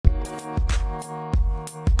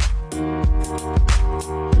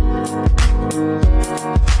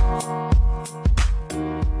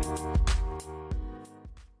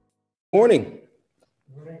morning.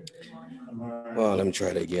 Well, let me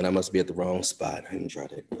try that again. I must be at the wrong spot. I didn't try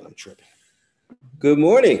that again. I'm tripping. Good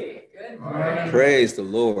morning. Good morning. Praise the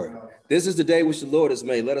Lord. This is the day which the Lord has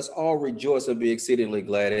made. Let us all rejoice and be exceedingly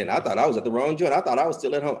glad in. I thought I was at the wrong joint. I thought I was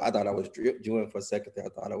still at home. I thought I was doing for a second there. I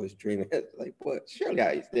thought I was dreaming. Like, what? Surely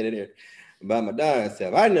I standing there by my dying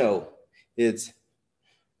self. I know it's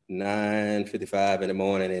 9:55 in the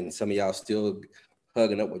morning and some of y'all still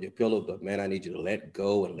hugging up with your pillow, but man, I need you to let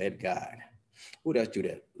go and let God. Who does do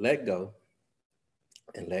that? Let go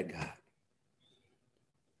and let God.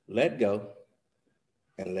 Let go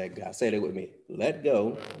and let God. Say that with me. Let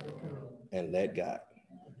go and let God.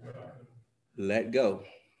 Let go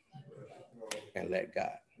and let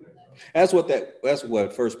God. That's what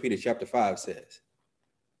 1 Peter chapter 5 says.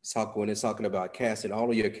 When it's talking about casting all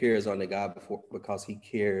of your cares on God because he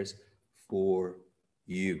cares for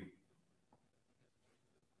you.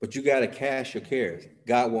 But you got to cast your cares.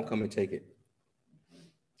 God won't come and take it.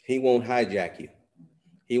 He won't hijack you.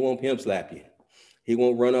 He won't pimp slap you. He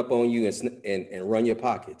won't run up on you and run your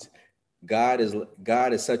pockets. God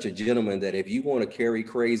is such a gentleman that if you want to carry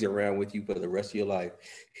crazy around with you for the rest of your life,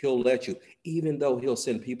 he'll let you, even though he'll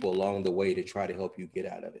send people along the way to try to help you get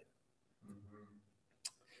out of it.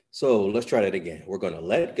 So let's try that again. We're going to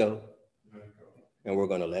let go and we're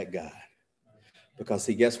going to let God. Because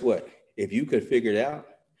see, guess what? If you could figure it out,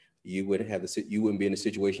 you wouldn't be in the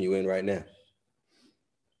situation you're in right now.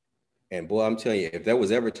 And boy, I'm telling you, if there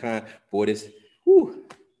was ever time for this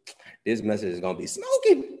message is going to be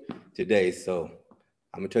smoking today. So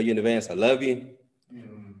I'm going to tell you in advance, I love you.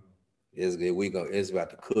 It's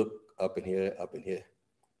about to cook up in here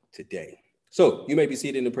today. So you may be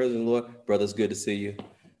seated in the presence of the Lord. Brother, it's good to see you.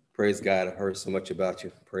 Praise God. I've heard so much about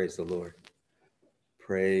you. Praise the Lord.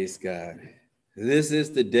 Praise God. This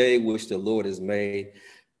is the day which the Lord has made.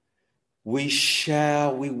 We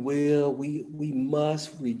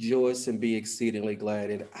must rejoice and be exceedingly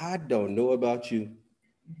glad. And I don't know about you.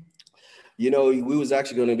 You know, we was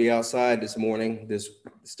actually going to be outside this morning,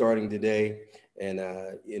 starting today. And,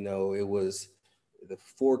 it was the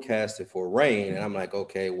forecasted for rain. And I'm like,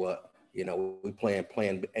 okay, well, we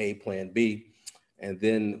plan A, plan B. And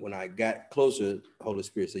then when I got closer, Holy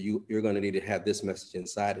Spirit said, you're going to need to have this message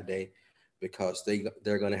inside today because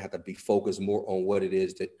they're going to have to be focused more on what it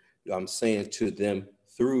is that I'm saying to them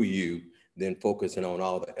through you than focusing on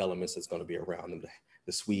all the elements that's going to be around them,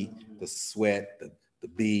 the sweat, the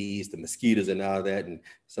bees, the mosquitoes and all that. And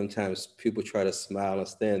sometimes people try to smile and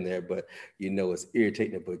stand there, but it's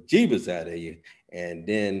irritating to put jeebus out of you. And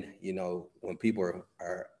then, when people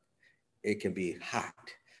are it can be hot.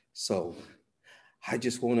 So I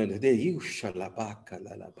just wanted to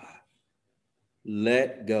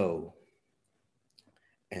let go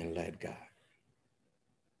and let God.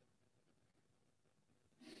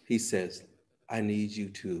 He says, I need you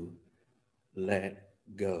to let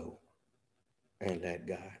go and let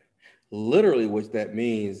God. Literally, what that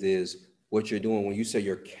means is what you're doing when you say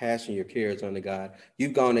you're casting your cares onto God.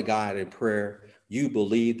 You've gone to God in prayer. You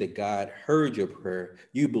believe that God heard your prayer.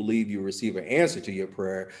 You believe you receive an answer to your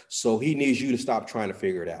prayer. So he needs you to stop trying to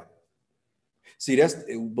figure it out. See, that's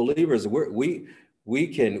believers. We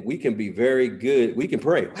can be very good. We can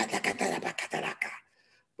pray,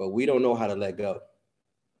 but we don't know how to let go.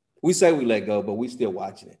 We say we let go, but we still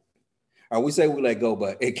watching it. Or we say we let go,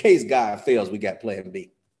 but in case God fails, we got plan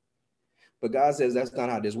B. But God says that's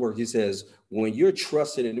not how this works. He says, when you're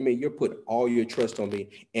trusting in me, you're putting all your trust on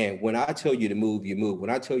me. And when I tell you to move, you move.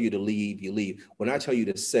 When I tell you to leave, you leave. When I tell you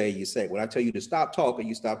to say, you say. When I tell you to stop talking,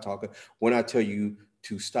 you stop talking. When I tell you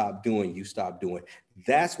to stop doing, you stop doing.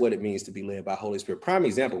 That's what it means to be led by Holy Spirit. Prime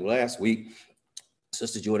example, last week,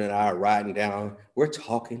 Sister Jordan and I are riding down. We're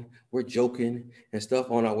talking, we're joking and stuff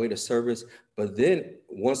on our way to service. But then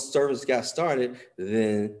once service got started,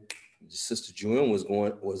 then Sister Jordan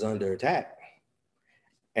was under attack.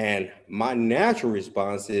 And my natural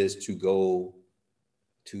response is to go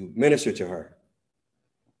to minister to her.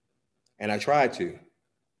 And I tried to.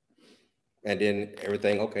 And then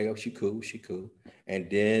everything, okay, oh, she cool. And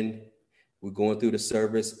then we're going through the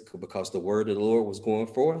service because the word of the Lord was going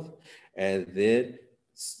forth. And then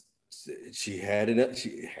she had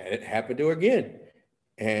it happen to her again.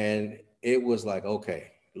 And it was like,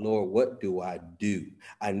 okay, Lord, what do I do?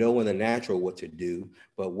 I know in the natural what to do,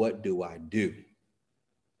 but what do I do?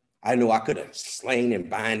 I know I could have slain and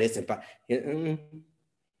bind this and bind.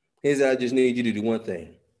 He said, I just need you to do one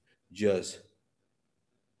thing. Just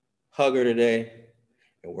hug her today.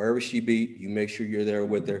 And wherever she be, you make sure you're there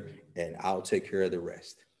with her and I'll take care of the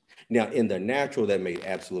rest. Now, in the natural, that made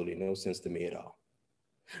absolutely no sense to me at all.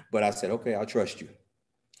 But I said, okay, I'll trust you.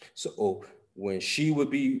 So when she would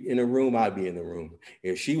be in a room, I'd be in the room.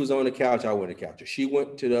 If she was on the couch, I went to the couch. If she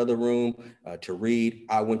went to the other room to read,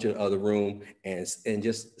 I went to the other room and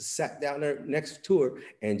just sat down there next to her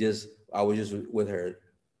and I was just with her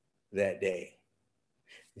that day.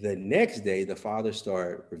 The next day, the father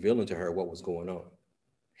started revealing to her what was going on.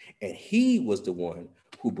 And he was the one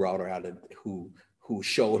who brought her out, who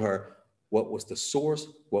showed her what was the source,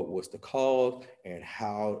 what was the cause, and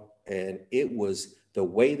how, and it was the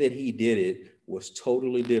way that he did it was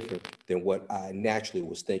totally different than what I naturally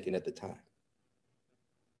was thinking at the time.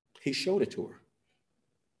 He showed it to her.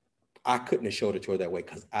 I couldn't have showed it to her that way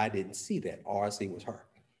because I didn't see that. All I see was her.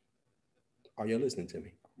 Are you listening to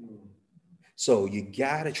me? So you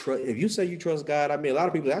gotta trust. If you say you trust God, I mean, a lot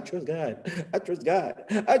of people say, I trust God. I trust God.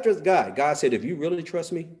 I trust God. God said, if you really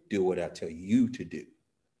trust me, do what I tell you to do.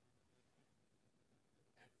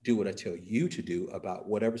 Do what I tell you to do about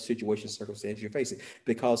whatever situation, circumstance you're facing,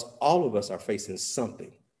 because all of us are facing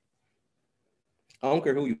something. I don't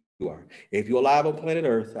care who you are. If you're alive on planet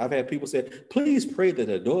Earth, I've had people say, please pray that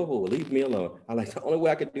the devil will leave me alone. I'm like, the only way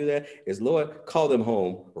I can do that is, Lord, call them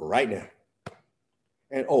home right now.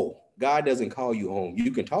 And God doesn't call you home. You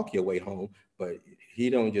can talk your way home, but he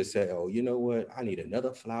don't just say, oh, you know what? I need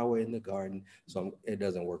another flower in the garden. So it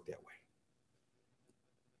doesn't work that way.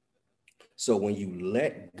 So when you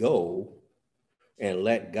let go and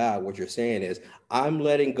let God, what you're saying is, I'm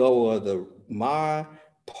letting go of my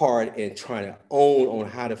part in trying to own on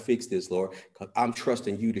how to fix this, Lord, because I'm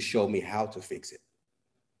trusting you to show me how to fix it.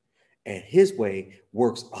 And his way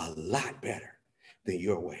works a lot better than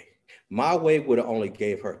your way. My way would have only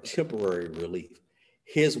gave her temporary relief.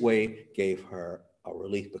 His way gave her a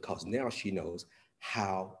relief because now she knows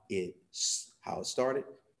how it started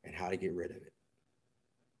and how to get rid of it.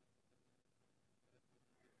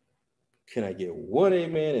 Can I get one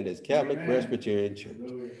amen in this Catholic Presbyterian Church?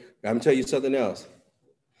 I'm going to tell you something else.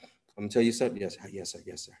 I'm going to tell you something. Yes, sir.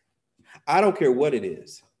 Yes, sir. I don't care what it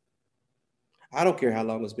is. I don't care how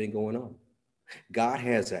long it's been going on. God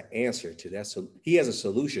has an answer to that. So he has a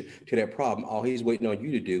solution to that problem. All he's waiting on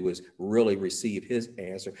you to do is really receive his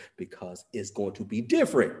answer, because it's going to be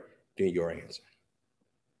different than your answer.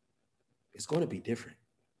 It's going to be different.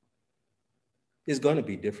 It's going to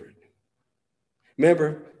be different.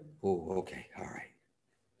 Remember? Oh, okay. All right.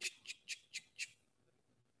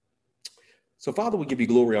 So, Father, we give you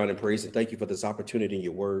glory, honor, and praise, and thank you for this opportunity in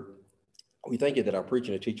your word. We thank you that our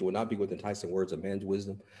preaching and teaching will not be with enticing words of man's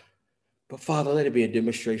wisdom, but Father, let it be a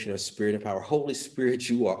demonstration of spirit and power. Holy Spirit,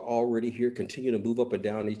 you are already here. Continue to move up and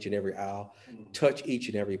down each and every aisle. Touch each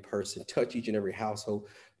and every person. Touch each and every household.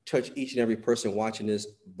 Touch each and every person watching this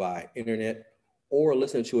by internet or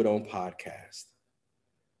listening to it on podcast.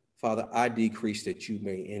 Father, I decrease that you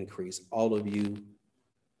may increase. All of you,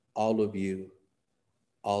 all of you,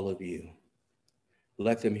 all of you.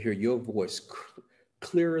 Let them hear your voice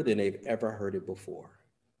clearer than they've ever heard it before,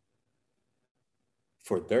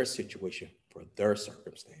 for their situation, for their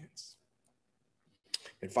circumstance.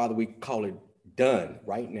 And Father, we call it done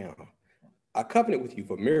right now. I covenant with you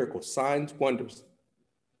for miracles, signs, wonders,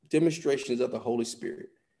 demonstrations of the Holy Spirit,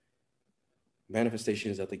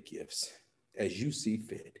 manifestations of the gifts, as you see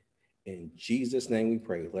fit. In Jesus' name we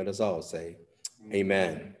pray. Let us all say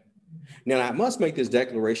amen. Now, I must make this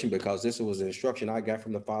declaration because this was an instruction I got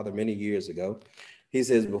from the Father many years ago. He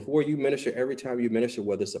says, before you minister, every time you minister,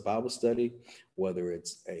 whether it's a Bible study, whether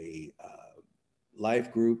it's a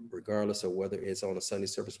life group, regardless of whether it's on a Sunday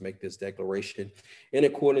service, make this declaration in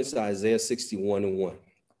accordance to Isaiah 61:1.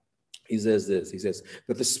 He says this, he says,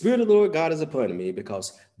 that the Spirit of the Lord God is upon me,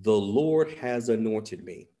 because the Lord has anointed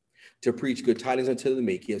me to preach good tidings unto the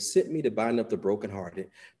meek. He has sent me to bind up the brokenhearted,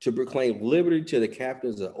 to proclaim liberty to the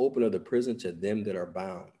captives, and open of the prison to them that are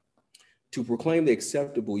bound, to proclaim the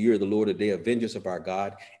acceptable year of the Lord, a day of vengeance of our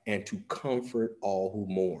God, and to comfort all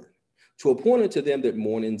who mourn, to appoint unto them that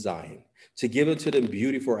mourn in Zion, to give unto them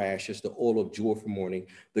beauty for ashes, the oil of joy for mourning,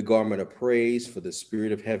 the garment of praise for the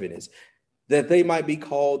spirit of heaviness, that they might be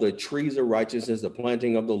called the trees of righteousness, the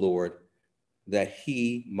planting of the Lord, that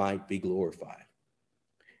he might be glorified.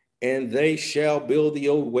 And they shall build the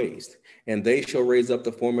old waste, and they shall raise up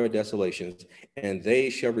the former desolations, and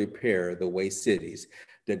they shall repair the waste cities,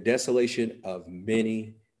 the desolation of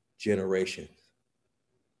many generations.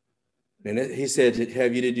 And he said to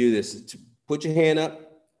have you to do this, to put your hand up,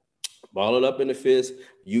 ball it up in the fist.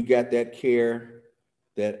 You got that care,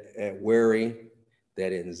 that worry,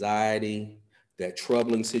 that anxiety, that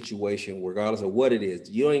troubling situation, regardless of what it is.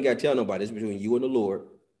 You don't even got to tell nobody. It's between you and the Lord.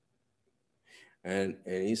 And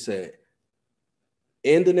he said,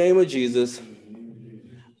 in the name of Jesus,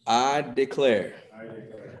 I declare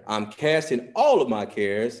I'm casting all of my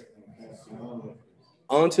cares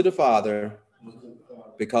unto the Father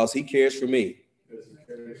because he cares for me.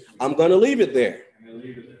 I'm going to leave it there.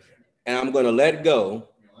 And I'm going to let it go.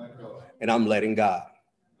 And I'm letting God.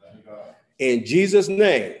 In Jesus'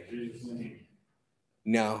 name.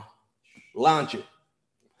 Now, launch it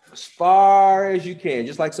as far as you can,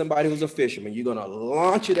 just like somebody who's a fisherman. You're going to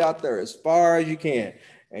launch it out there as far as you can.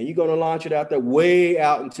 And you're going to launch it out there way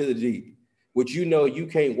out into the deep, which you know you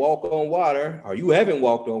can't walk on water, or you haven't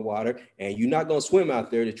walked on water, and you're not going to swim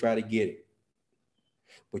out there to try to get it.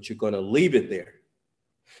 But you're going to leave it there.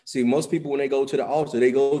 See, most people, when they go to the altar,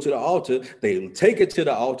 they take it to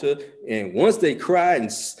the altar, and once they cry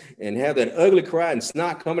and have that ugly cry and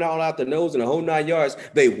snot coming out the nose and the whole 9 yards,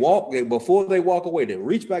 before they walk away, they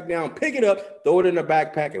reach back down, pick it up, throw it in their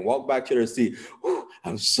backpack, and walk back to their seat. Whew,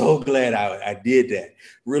 I'm so glad I did that.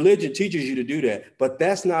 Religion teaches you to do that, but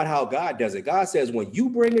that's not how God does it. God says, when you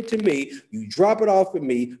bring it to me, you drop it off at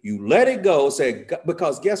me, you let it go,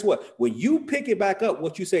 because guess what? When you pick it back up,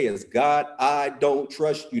 what you say is, God, I don't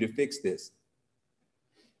trust you to fix this.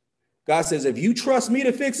 God says, if you trust me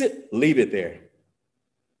to fix it, leave it there.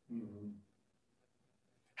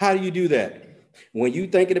 How do you do that? When you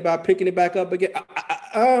thinking about picking it back up again,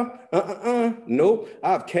 nope.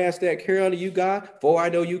 I've cast that care unto you, God, for I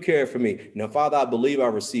know you care for me. Now, Father, I believe I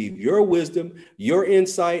receive your wisdom, your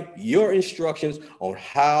insight, your instructions on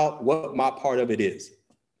what my part of it is.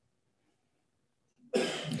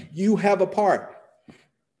 You have a part.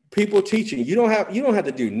 People teaching, you don't have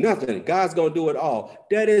to do nothing. God's going to do it all.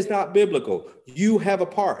 That is not biblical. You have a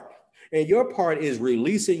part, and your part is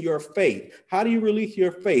releasing your faith. How do you release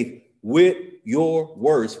your faith? With your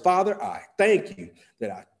words. Father, I thank you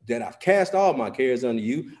that I've cast all my cares unto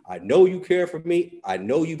you. I know you care for me. I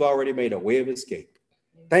know you've already made a way of escape.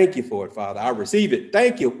 Thank you for it, Father. I receive it.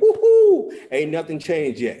 Thank you. Woo-hoo. Ain't nothing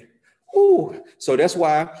changed yet. Ooh. So that's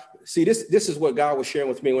why, see, this is what God was sharing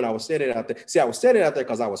with me when I was setting it out there. See, I was setting it out there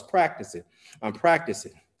because I was practicing. I'm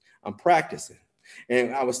practicing.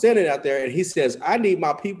 And I was standing out there, and he says, I need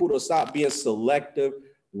my people to stop being selective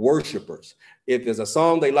worshipers. If there's a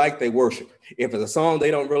song they like, they worship. If it's a song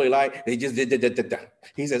they don't really like, they just did.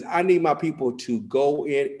 He says, I need my people to go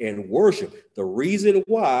in and worship. The reason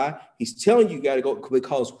why he's telling you got to go,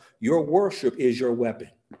 because your worship is your weapon.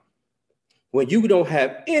 When you don't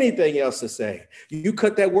have anything else to say, you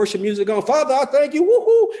cut that worship music on, Father, I thank you,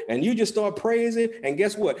 woohoo, and you just start praising. And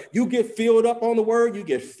guess what? You get filled up on the word. You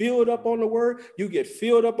get filled up on the word. You get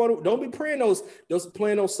filled up on it. Don't be praying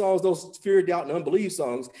playing those songs, those fear, doubt, and unbelief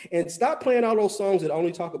songs, and stop playing all those songs that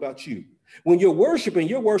only talk about you. When you're worshiping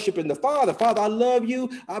the Father. Father, I love you.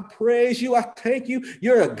 I praise you. I thank you.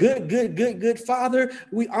 You're a good Father.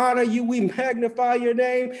 We honor you. We magnify your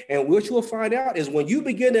name. And what you'll find out is when you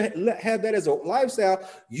begin to have that as a lifestyle,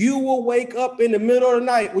 you will wake up in the middle of the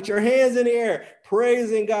night with your hands in the air,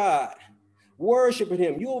 praising God, worshiping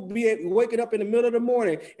him. You'll be waking up in the middle of the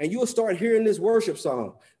morning and you'll start hearing this worship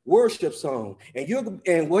song.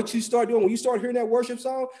 And what you start doing when you start hearing that worship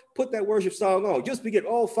song, put that worship song on. Just begin,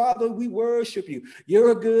 oh, Father, we worship you. You're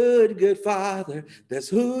a good Father. That's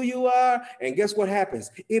who you are. And guess what happens?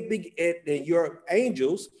 And your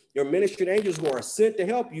angels, your ministering angels who are sent to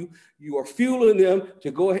help you, you are fueling them to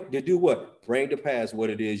go ahead to do what? Bring to pass what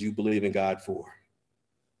it is you believe in God for.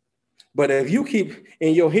 But if you keep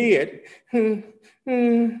in your head,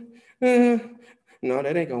 no,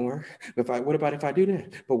 that ain't gonna work. What about if I do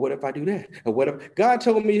that? But what if I do that? Or what if God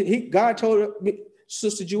told me,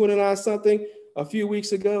 Sister Jewel and I something a few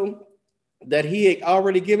weeks ago that he had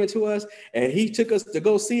already given to us, and he took us to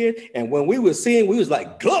go see it. And when we were seeing, we was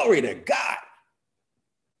like, glory to God.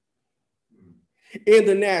 In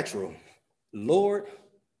the natural, Lord,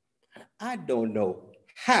 I don't know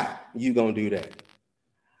how you gonna do that.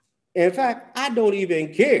 In fact, I don't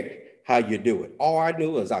even care how you do it. All I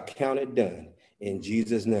knew is I counted done. In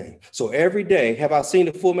Jesus' name. So every day, have I seen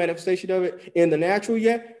the full manifestation of it in the natural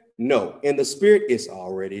yet? No. In the spirit, it's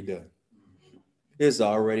already done. It's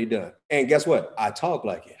already done. And guess what? I talk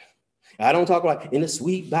like it. I don't talk like in the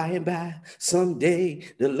sweet by and by. Someday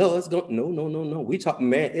the Lord's going. No. We talk,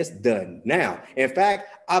 man, it's done now. In fact,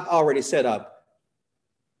 I've already set up.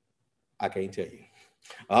 I can't tell you.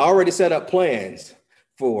 I already set up plans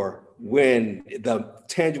for when the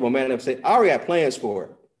tangible manifestation. I already have plans for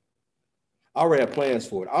it. I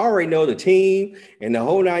already know the team and the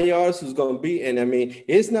whole 9 yards is going to be. And I mean,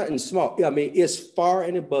 it's nothing small. I mean, it's far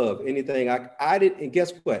and above anything I did. And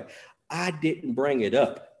guess what? I didn't bring it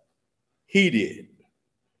up. He did.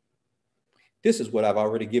 This is what I've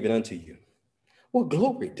already given unto you. Well,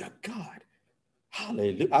 glory to God.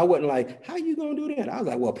 Hallelujah. I wasn't like, how you going to do that? I was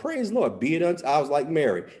like, well, praise the Lord. Be it unto, I was like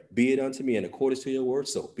Mary, be it unto me in accordance to your word.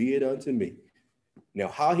 So be it unto me. Now,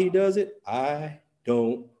 how he does it, I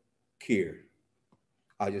don't care.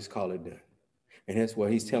 I just call it done. And that's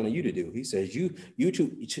what he's telling you to do. He says, you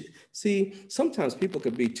too. See, sometimes people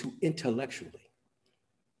can be too intellectually,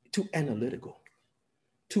 too analytical,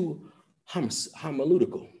 too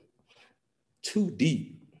homiletical, too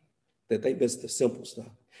deep that they miss the simple stuff.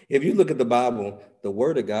 If you look at the Bible, the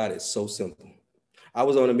word of God is so simple. I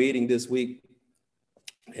was on a meeting this week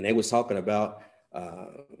and they was talking about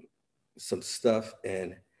some stuff,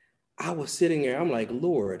 and I was sitting there, I'm like,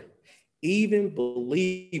 Lord, even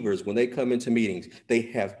believers, when they come into meetings, they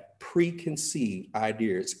have preconceived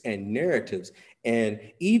ideas and narratives. And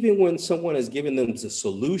even when someone is giving them the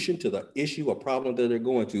solution to the issue or problem that they're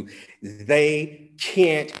going to, they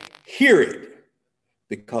can't hear it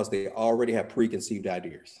because they already have preconceived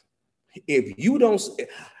ideas. If you don't,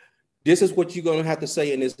 this is what you're going to have to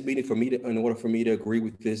say in this meeting for me to, in order for me to agree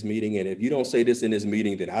with this meeting. And if you don't say this in this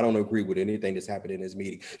meeting, then I don't agree with anything that's happened in this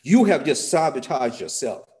meeting. You have just sabotaged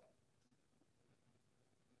yourself.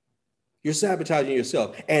 You're sabotaging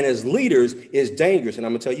yourself. And as leaders, it's dangerous. And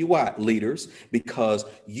I'm going to tell you why, leaders, because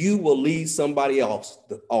you will lead somebody else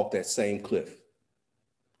off that same cliff.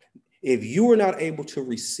 If you are not able to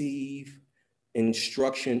receive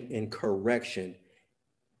instruction and correction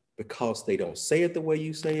because they don't say it the way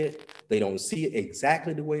you say it, they don't see it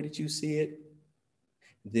exactly the way that you see it,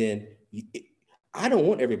 then I don't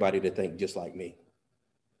want everybody to think just like me.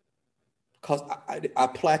 Because I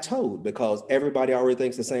plateaued because everybody already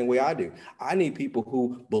thinks the same way I do. I need people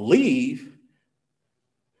who believe,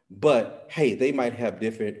 but hey, they might have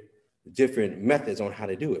different methods on how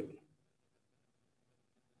to do it.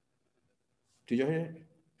 Did you hear that?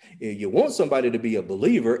 You want somebody to be a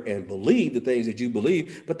believer and believe the things that you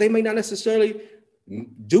believe, but they may not necessarily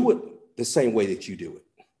do it the same way that you do it.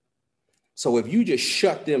 So if you just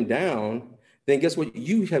shut them down, then guess what?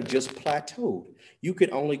 You have just plateaued. You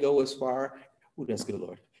can only go as far. Oh, that's good,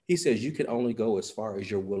 Lord. He says you can only go as far as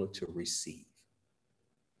you're willing to receive.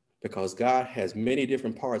 Because God has many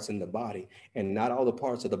different parts in the body, and not all the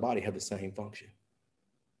parts of the body have the same function.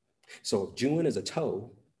 So if June is a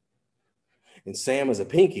toe, and Sam is a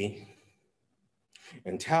pinky,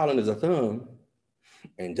 and Talon is a thumb,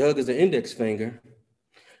 and Doug is an index finger,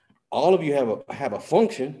 all of you have a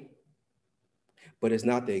function, but it's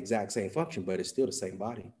not the exact same function, but it's still the same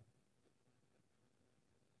body.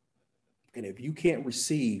 And if you can't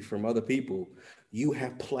receive from other people, you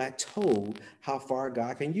have plateaued how far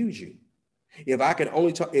God can use you.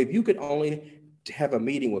 If you could only have a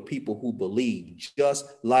meeting with people who believe just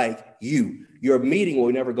like you, your meeting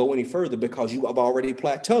will never go any further because you have already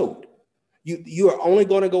plateaued. You are only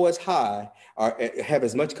going to go as high or have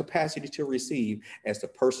as much capacity to receive as the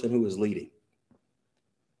person who is leading.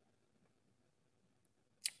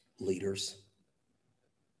 Leaders.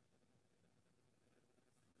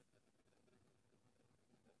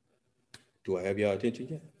 Do I have your attention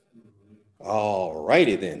yet? All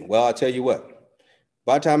righty then. Well, I'll tell you what.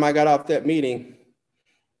 By the time I got off that meeting,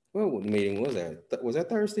 what meeting was that? Was that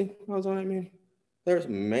Thursday? I was on that meeting.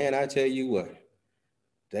 Thursday, man, I tell you what.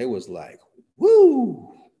 They was like,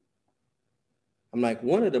 woo. I'm like,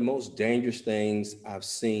 one of the most dangerous things I've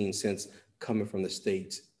seen since coming from the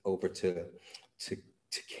States over to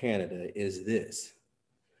Canada is this.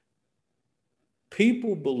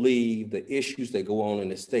 People believe the issues that go on in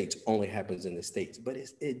the States only happens in the States, but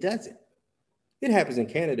it doesn't. It happens in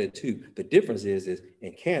Canada too. The difference is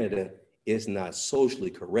in Canada, it's not socially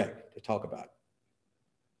correct to talk about it.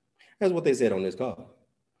 That's what they said on this call.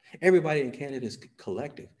 Everybody in Canada is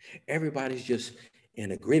collective. Everybody's just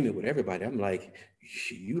in agreement with everybody. I'm like,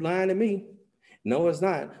 you lying to me? No, it's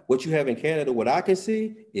not. What you have in Canada, what I can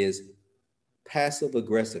see is passive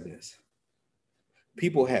aggressiveness.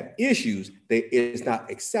 People have issues. It's not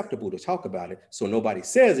acceptable to talk about it, so nobody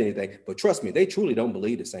says anything. But trust me, they truly don't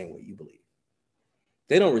believe the same way you believe.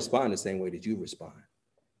 They don't respond the same way that you respond.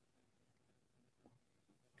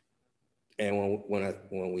 And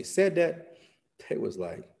when we said that, it was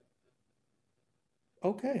like,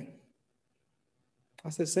 okay. I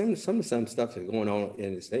said, some stuff is going on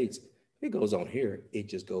in the States. It goes on here. It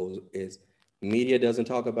just goes, media doesn't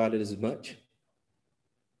talk about it as much.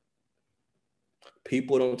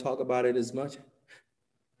 People don't talk about it as much.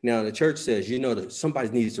 Now the church says, that somebody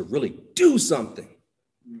needs to really do something.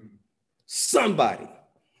 Somebody.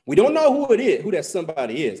 We don't know who it is, who that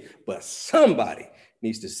somebody is, but somebody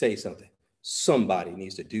needs to say something. Somebody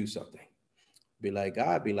needs to do something.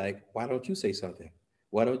 God be like, why don't you say something?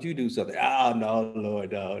 Why don't you do something? Oh, no,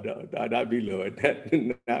 Lord, no, not me, Lord,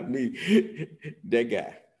 not me, that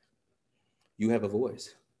guy. You have a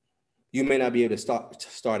voice. You may not be able to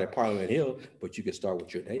start at Parliament Hill, but you can start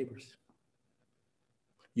with your neighbors.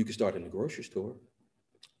 You can start in the grocery store.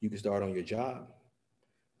 You can start on your job.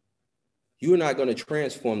 You're not going to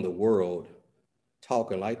transform the world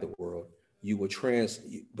talking like the world. You will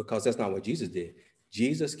because that's not what Jesus did.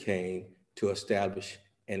 Jesus came to establish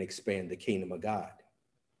and expand the kingdom of God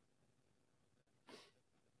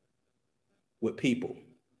with people.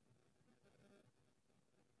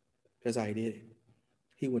 That's how he did it.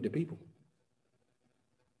 He went to people.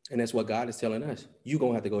 And that's what God is telling us. You're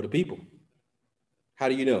going to have to go to people. How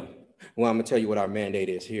do you know? Well, I'm going to tell you what our mandate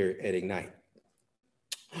is here at Ignite.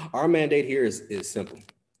 Our mandate here is simple.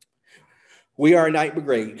 We are Ignite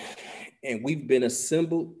Brigade, and we've been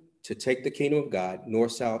assembled to take the kingdom of God,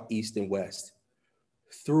 north, south, east, and west.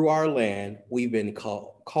 Through our land, we've been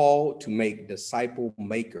called to make disciple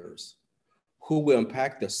makers who will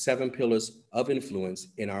impact the 7 pillars of influence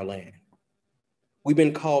in our land. We've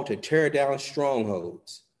been called to tear down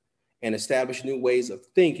strongholds and establish new ways of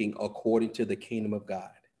thinking according to the kingdom of God.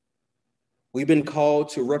 We've been called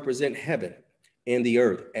to represent heaven and the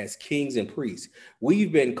earth as kings and priests.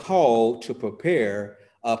 We've been called to prepare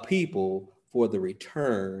a people for the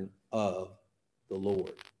return of the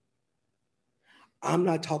Lord. I'm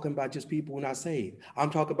not talking about just people who are not saved. I'm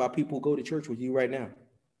talking about people who go to church with you right now.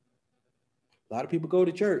 A lot of people go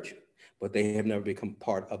to church, but they have never become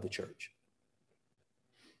part of the church.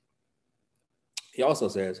 He also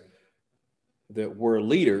says that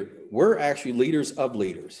we're actually leaders of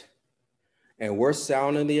leaders. And we're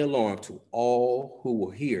sounding the alarm to all who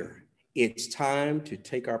will hear. It's time to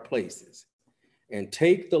take our places and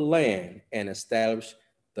take the land and establish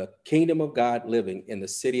the kingdom of God living in the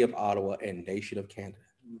city of Ottawa and nation of Canada.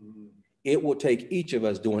 Mm-hmm. It will take each of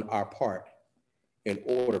us doing our part in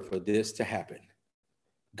order for this to happen.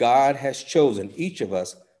 God has chosen each of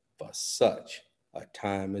us for such a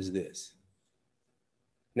time as this.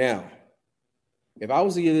 Now, if I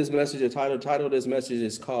was to give this message a title of this message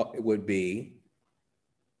it would be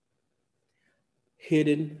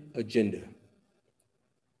Hidden Agenda.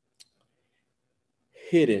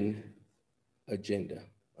 Hidden Agenda.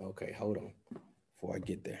 Okay, hold on before I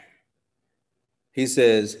get there. He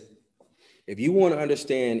says, if you want to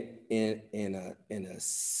understand in a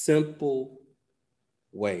simple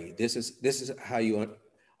way, this is how you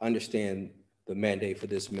understand the mandate for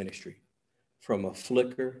this ministry. From a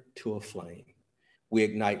flicker to a flame. We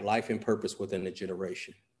ignite life and purpose within a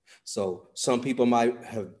generation. So some people might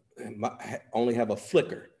only have a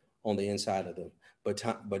flicker on the inside of them, but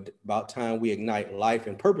about time we ignite life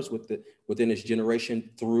and purpose within this generation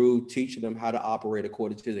through teaching them how to operate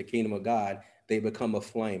according to the kingdom of God, they become a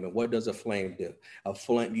flame. And what does a flame do? A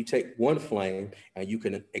flame, you take one flame and you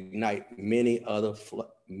can ignite many other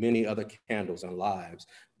candles and lives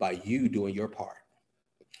by you doing your part,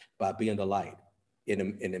 by being the light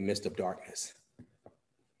in the midst of darkness.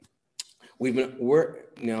 I'm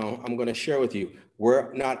going to share with you,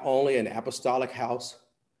 we're not only an apostolic house,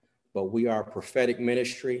 but we are a prophetic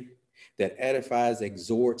ministry that edifies,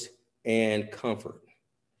 exhorts, and comfort.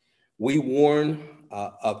 We warn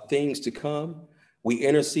of things to come. We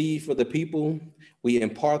intercede for the people. We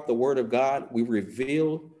impart the word of God. We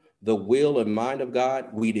reveal the will and mind of God.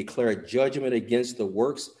 We declare judgment against the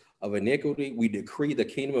works of iniquity. We decree the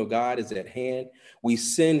kingdom of God is at hand. We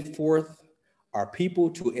send forth our people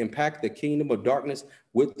to impact the kingdom of darkness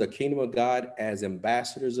with the kingdom of God as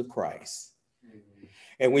ambassadors of Christ.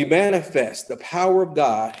 And we manifest the power of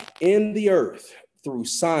God in the earth through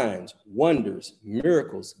signs, wonders,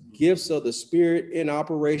 miracles, gifts of the Spirit in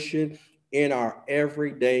operation in our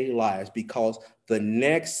everyday lives, because the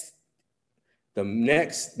next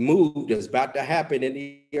move that's about to happen in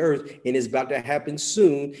the earth, and it's about to happen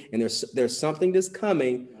soon, and there's something that's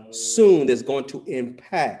coming soon that's going to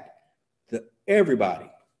impact everybody,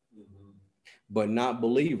 but not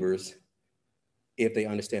believers if they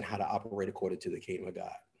understand how to operate according to the kingdom of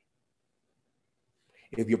God.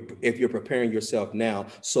 If you're preparing yourself now,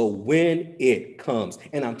 so when it comes,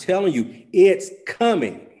 and I'm telling you, it's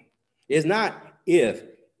coming. It's not if,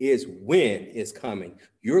 it's when it's coming.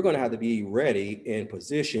 You're going to have to be ready in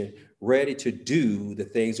position, ready to do the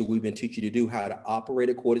things that we've been teaching you to do, how to operate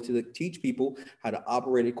according to teach people how to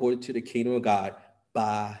operate according to the kingdom of God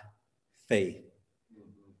by faith.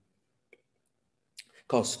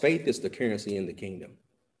 Because faith is the currency in the kingdom.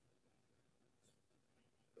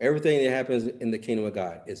 Everything that happens in the kingdom of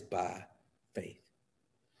God is by faith.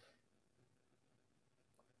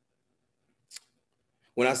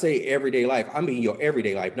 When I say everyday life, I mean your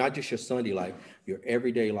everyday life, not just your Sunday life, your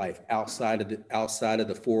everyday life outside of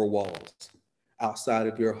the four walls, outside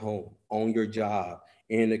of your home, on your job,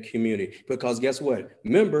 in the community. Because guess what?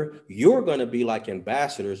 Remember, you're going to be like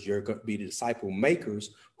ambassadors. You're going to be the disciple makers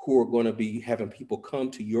who are going to be having people come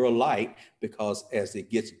to your light, because as it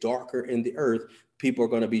gets darker in the earth, people are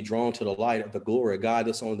going to be drawn to the light of the glory of God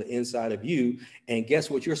that's on the inside of you. And guess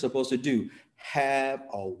what you're supposed to do? Have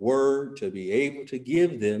a word to be able to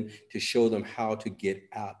give them to show them how to get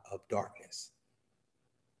out of darkness.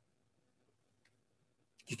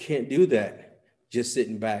 You can't do that just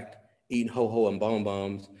sitting back, eating ho-ho and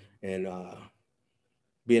bonbons and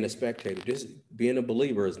being a spectator. Just being a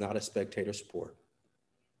believer is not a spectator sport.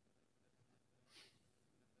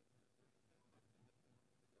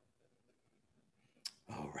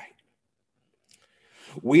 All right.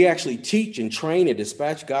 We actually teach and train and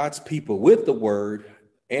dispatch God's people with the word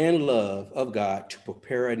and love of God to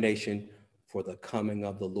prepare a nation for the coming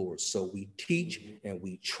of the Lord. So we teach and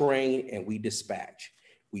we train and we dispatch.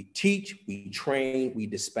 We teach, we train, we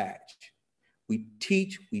dispatch. We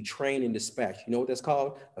teach, we train, and dispatch. You know what that's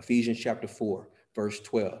called? Ephesians chapter 4, verse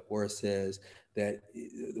 12, where it says that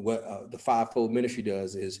what the fivefold ministry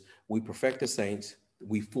does is we perfect the saints,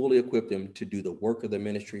 we fully equip them to do the work of the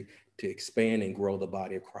ministry, to expand and grow the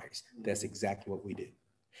body of Christ. That's exactly what we do.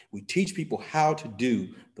 We teach people how to do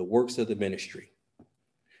the works of the ministry,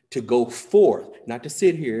 to go forth, not to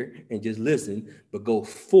sit here and just listen, but go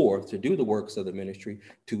forth to do the works of the ministry,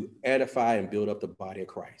 to edify and build up the body of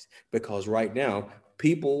Christ. Because right now,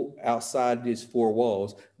 people outside these four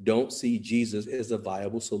walls don't see Jesus as a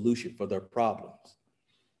viable solution for their problems,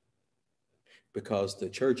 because the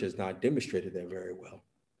church has not demonstrated that very well.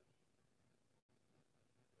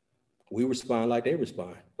 We respond like they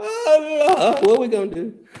respond. Oh, Lord, what we gonna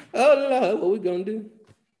do? Oh, Lord, what we gonna do?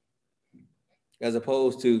 As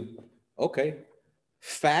opposed to, okay,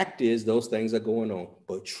 fact is those things are going on,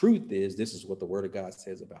 but truth is this is what the word of God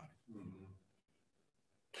says about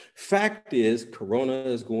it. Fact is corona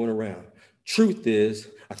is going around. Truth is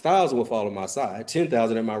 1,000 will fall on my side,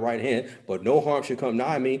 10,000 at my right hand, but no harm should come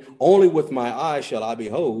nigh me. Only with my eyes shall I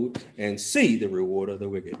behold and see the reward of the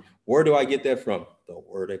wicked. Where do I get that from? The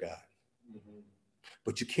word of God.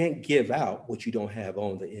 But you can't give out what you don't have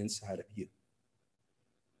on the inside of you.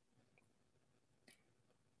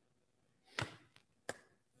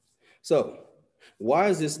 So why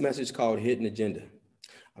is this message called Hidden Agenda?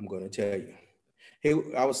 I'm going to tell you.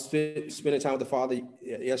 I was spending time with the Father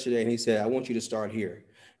yesterday, and he said, I want you to start here.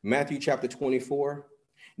 Matthew chapter 24.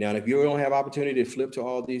 Now, if you don't have opportunity to flip to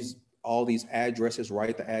all these addresses,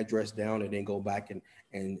 write the address down and then go back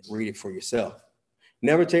and read it for yourself.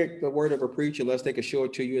 Never take the word of a preacher unless they can show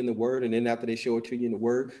it to you in the word. And then after they show it to you in the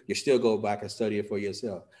word, you still go back and study it for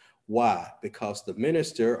yourself. Why? Because the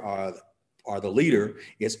minister or the leader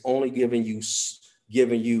is only giving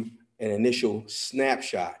you an initial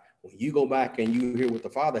snapshot. When you go back and you hear what the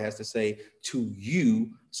Father has to say to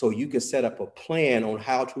you, so you can set up a plan on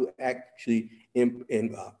how to actually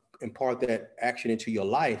impart that action into your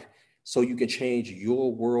life, so you can change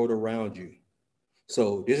your world around you.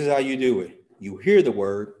 So this is how you do it. You hear the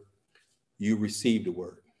word, you receive the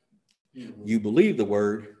word. You believe the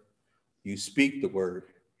word, you speak the word,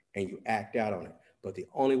 and you act out on it. But the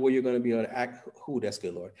only way you're going to be able to act, that's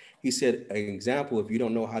good, Lord. He said, an example, if you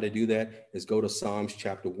don't know how to do that, is go to Psalms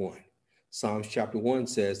chapter 1. Psalms chapter 1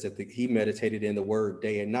 says that he meditated in the word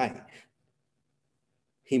day and night.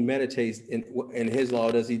 He meditates in his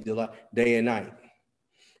law, does he delight day and night?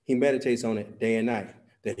 He meditates on it day and night,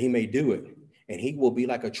 that he may do it. And he will be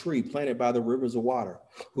like a tree planted by the rivers of water,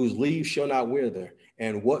 whose leaves shall not wither,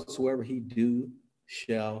 and whatsoever he do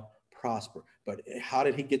shall prosper. But how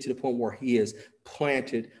did he get to the point where he is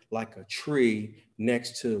planted like a tree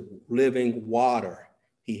next to living water?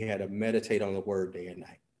 He had to meditate on the word day and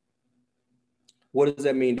night. What does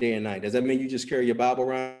that mean, day and night? Does that mean you just carry your Bible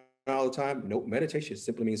around all the time? Nope. Meditation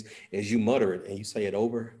simply means as you mutter it and you say it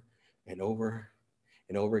over and over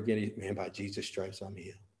and over again, man, by Jesus' stripes I'm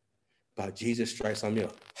healed. By Jesus' stripes I'm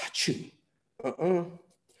healed. Achoo.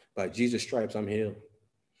 By Jesus' stripes I'm healed.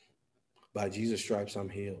 By Jesus' stripes I'm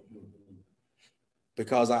healed.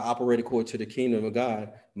 Because I operate according to the kingdom of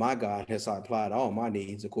God, my God has supplied all my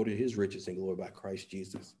needs according to his riches and glory by Christ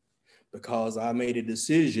Jesus. Because I made a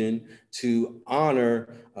decision to honor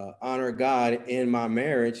God in my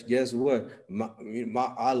marriage, guess what?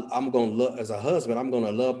 I'm going to love, as a husband, I'm going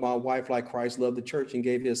to love my wife like Christ loved the church and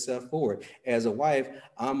gave himself for it. As a wife,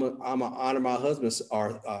 I'm going to honor my husband,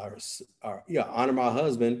 honor my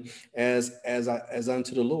husband as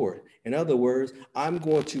unto the Lord. In other words, I'm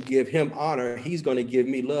going to give him honor. He's going to give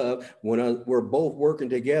me love. When we're both working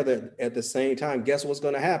together at the same time, guess what's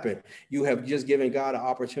going to happen? You have just given God an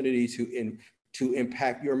opportunity to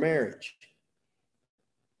impact your marriage.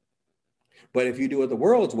 But if you do it the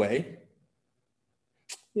world's way,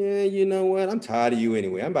 yeah, you know what? I'm tired of you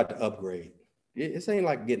anyway. I'm about to upgrade. It ain't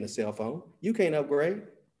like getting a cell phone. You can't upgrade.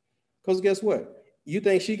 Because guess what? You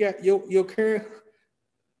think she got your current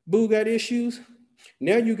boo got issues?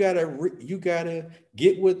 Now you gotta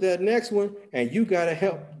get with that next one, and you gotta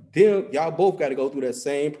help them. Y'all both got to go through that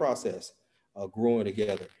same process of growing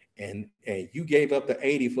together. And you gave up the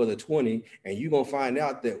 80 for the 20, and you're gonna find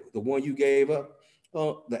out that the one you gave up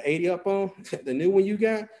the 80 up on, the new one you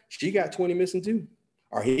got, she got 20 missing too,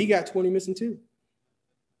 or he got 20 missing too.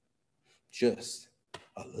 Just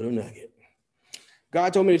a little nugget.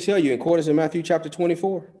 God told me to tell you in accordance in Matthew chapter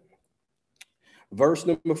 24. Verse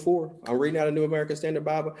number 4, I'm reading out of New American Standard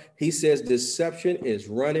Bible. He says, deception is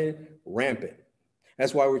running rampant.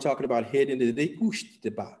 That's why we're talking about hidden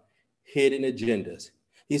agendas.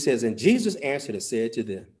 He says, and Jesus answered and said to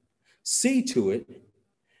them, see to it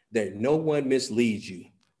that no one misleads you,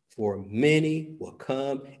 for many will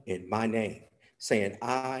come in my name, saying,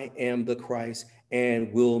 I am the Christ,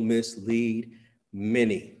 and will mislead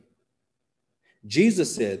many.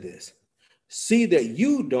 Jesus said this. See that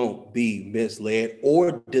you don't be misled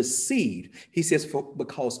or deceived. He says,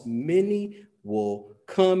 because many will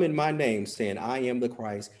come in my name saying, I am the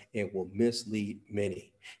Christ, and will mislead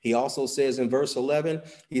many. He also says in verse 11,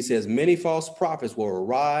 he says, many false prophets will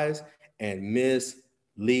arise and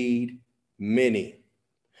mislead many.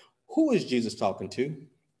 Who is Jesus talking to?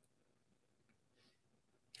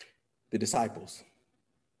 The disciples.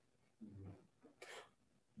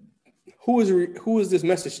 Who is this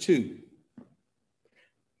message to?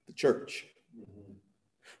 The church.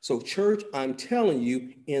 So church, I'm telling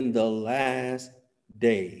you, in the last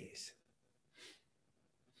days,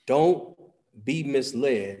 don't be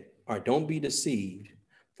misled or don't be deceived,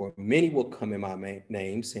 for many will come in my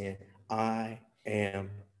name saying, I am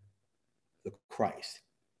the Christ.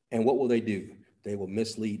 And what will they do? They will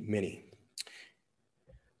mislead many.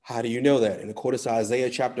 How do you know that? In accordance to Isaiah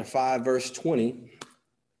chapter 5, verse 20,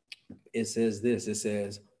 it says this, it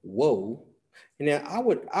says, woe. Now,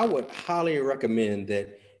 I would highly recommend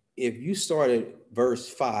that if you started verse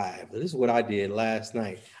 5, this is what I did last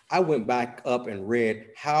night. I went back up and read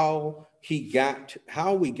how we got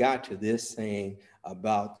to this saying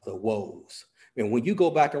about the woes. And when you go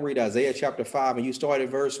back and read Isaiah chapter 5 and you start at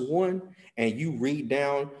verse 1 and you read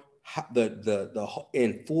down the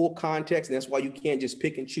in full context, and that's why you can't just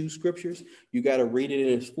pick and choose scriptures. You got to read it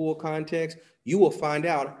in its full context. You will find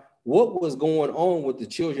out what was going on with the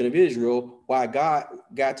children of Israel, why God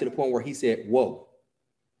got to the point where he said, whoa.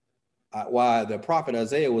 Why the prophet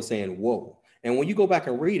Isaiah was saying, whoa. And when you go back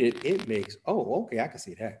and read it, it makes, oh, okay, I can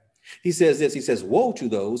see that. He says this, he says, woe to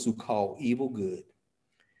those who call evil good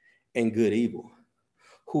and good evil,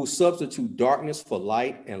 who substitute darkness for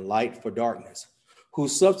light and light for darkness, who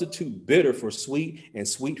substitute bitter for sweet and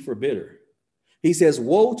sweet for bitter. He says,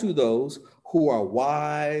 woe to those who are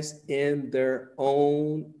wise in their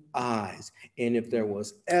own eyes. And if there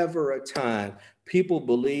was ever a time people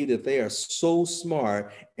believe that they are so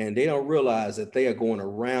smart and they don't realize that they are going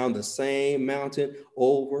around the same mountain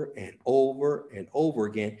over and over and over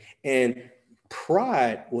again. And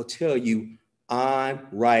pride will tell you, I'm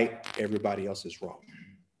right, everybody else is wrong.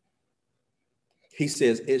 He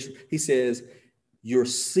says, you're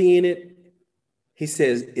seeing it. He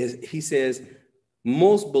says,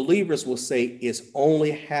 most believers will say it's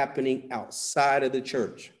only happening outside of the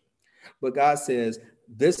church. But God says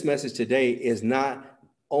this message today is not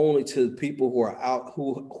only to people who are out,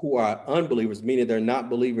 who are unbelievers, meaning they're not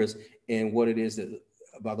believers in what it is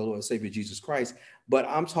about the Lord and Savior Jesus Christ, but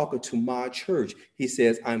I'm talking to my church. He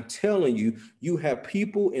says, I'm telling you, you have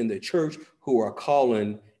people in the church who are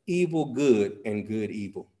calling evil good and good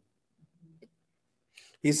evil.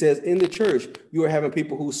 He says, in the church, you are having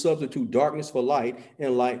people who substitute darkness for light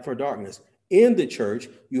and light for darkness. In the church,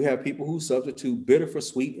 you have people who substitute bitter for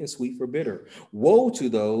sweet and sweet for bitter. Woe to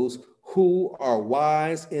those who are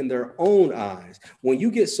wise in their own eyes. When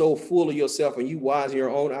you get so full of yourself and you wise in your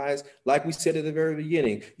own eyes, like we said at the very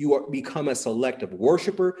beginning, you become a selective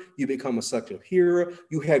worshiper, you become a selective hearer,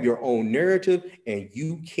 you have your own narrative, and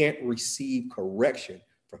you can't receive correction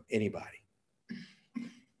from anybody.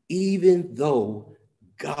 Even though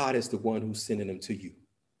God is the one who's sending them to you.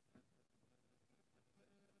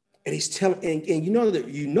 And he's telling, and you know that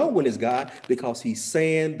when it's God, because he's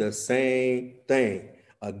saying the same thing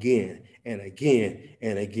again and again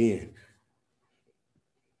and again.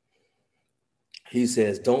 He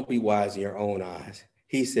says, don't be wise in your own eyes.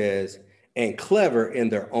 He says, and clever in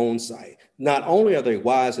their own sight. Not only are they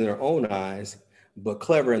wise in their own eyes, but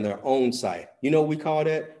clever in their own sight. You know what we call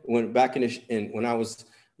that? When I was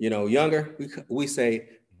younger, we say,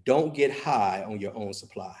 don't get high on your own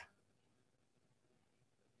supply.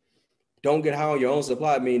 Don't get high on your own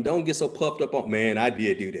supply. I mean, don't get so puffed up on, man, I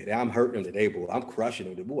did do that. I'm hurting them today, boy. I'm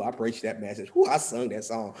crushing them. Ooh, I preached that message. Ooh, I sung that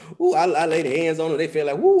song. Ooh, I laid hands on them. They feel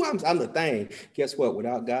like, ooh, I'm the thing. Guess what?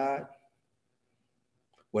 Without God,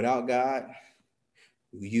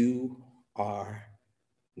 you are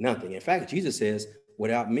nothing. In fact, Jesus says,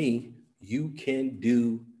 without me, you can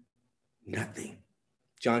do nothing.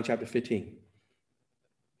 John chapter 15.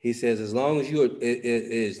 He says, as long as you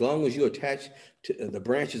attach to the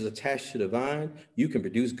branches attached to the vine, you can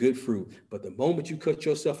produce good fruit. But the moment you cut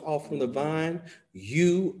yourself off from the vine,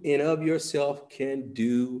 you in of yourself can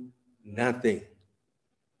do nothing.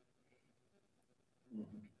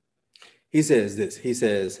 He says this. He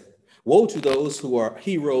says, woe to those who are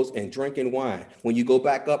heroes and drinking wine. When you go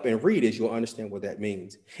back up and read it, you'll understand what that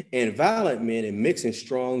means. And violent men and mixing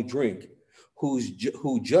strong drink,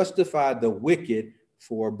 who justify the wicked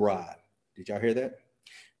for a bribe. Did y'all hear that?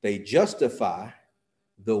 They justify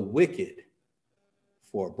the wicked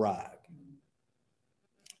for a bribe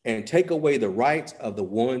and take away the rights of the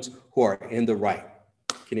ones who are in the right.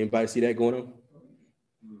 Can anybody see that going on?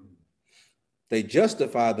 They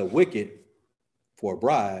justify the wicked for a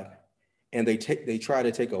bribe, and they try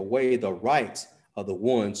to take away the rights of the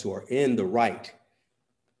ones who are in the right.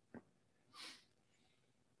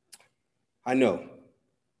 I know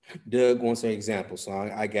Doug wants an example, so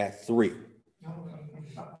I got 3.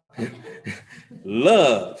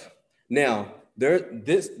 Love. Now,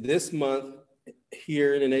 this month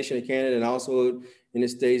here in the nation of Canada and also in the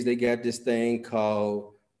States, they got this thing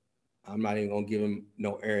called, I'm not even gonna give them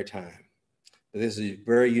no airtime. This is a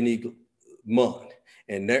very unique month.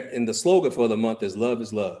 And the slogan for the month is love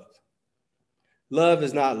is love. Love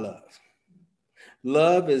is not love.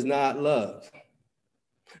 Love is not love.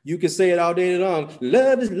 You can say it all day long.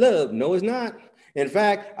 Love is love. No, it's not. In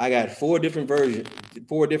fact, I got 4 different versions,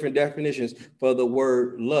 4 different definitions for the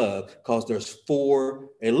word love, because there's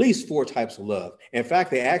at least 4 types of love. In fact,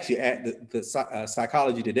 they actually add the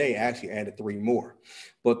Psychology Today actually added 3 more.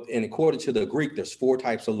 But according to the Greek, there's 4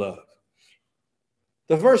 types of love.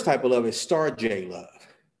 The first type of love is star J love,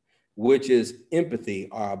 which is empathy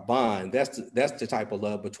or a bond. That's the type of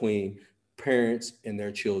love between parents and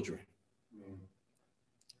their children.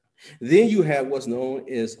 Then you have what's known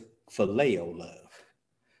as phileo love.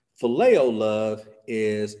 Phileo love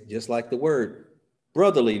is just like the word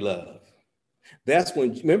brotherly love. That's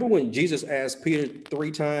remember when Jesus asked Peter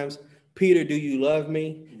 3 times, Peter, do you love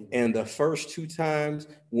me? And the first 2 times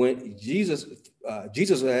when Jesus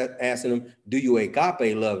was asking him, do you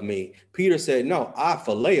agape love me? Peter said, no, I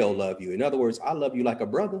phileo love you. In other words, I love you like a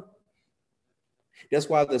brother. That's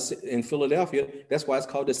why in Philadelphia, that's why it's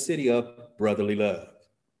called the city of brotherly love.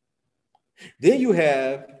 Then you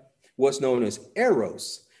have what's known as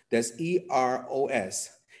eros. That's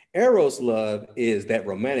E-R-O-S. Eros love is that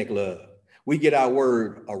romantic love. We get our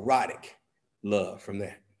word erotic love from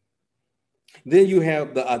that. Then you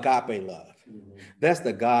have the agape love. That's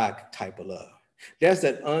the God type of love. That's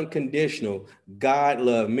that unconditional God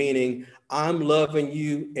love, meaning I'm loving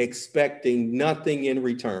you, expecting nothing in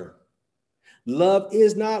return. Love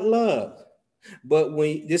is not love. But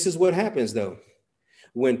this is what happens though.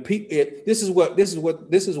 When this is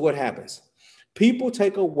what happens. People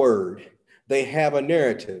take a word, they have a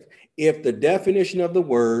narrative. If the definition of the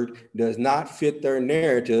word does not fit their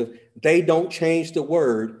narrative, they don't change the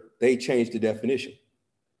word, they change the definition.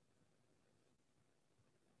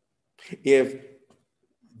 If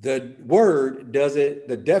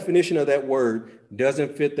the definition of that word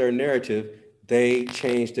doesn't fit their narrative, they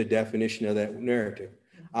change the definition of that narrative.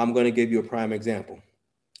 I'm going to give you a prime example.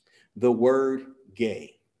 The word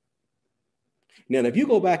gay. Now, if you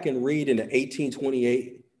go back and read in the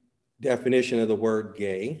 1828 definition of the word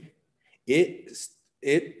gay,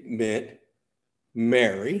 it meant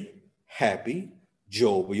merry, happy,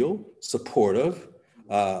 jovial, supportive,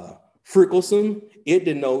 fricklesome. It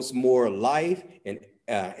denotes more life and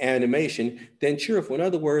animation than cheerful. In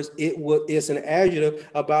other words, it's an adjective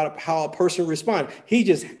about how a person responds. He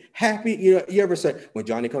just happy. You ever say, when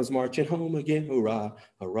Johnny comes marching home again, hurrah,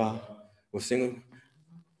 hurrah, we're singing.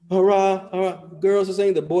 Hurrah, hurrah. Girls will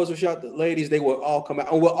sing, the boys will shout, the ladies, they will all come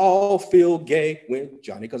out and we'll all feel gay when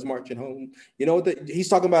Johnny comes marching home. You know what he's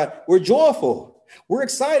talking about? We're joyful. We're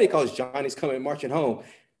excited because Johnny's coming marching home.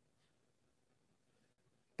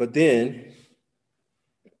 But then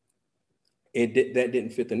that didn't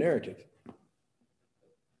fit the narrative.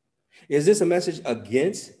 Is this a message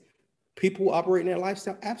against people operating that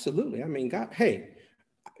lifestyle? Absolutely. I mean, God, hey,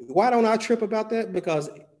 why don't I trip about that? Because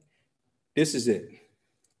this is it.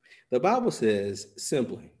 The Bible says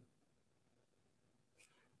simply,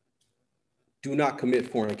 do not commit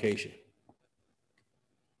fornication.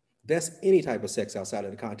 That's any type of sex outside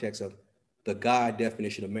of the context of the God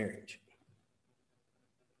definition of marriage.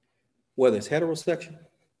 Whether it's heterosexual,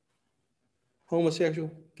 homosexual,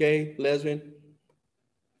 gay, lesbian,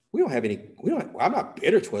 I'm not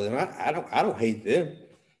bitter towards them. I don't hate them.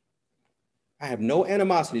 I have no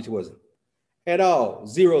animosity towards them at all.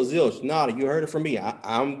 Zero, zilch, nada. You heard it from me.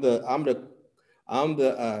 I'm the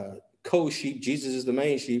co-sheep. Jesus is the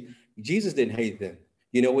main sheep. Jesus didn't hate them.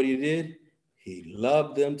 You know what he did? He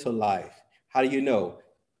loved them to life. How do you know?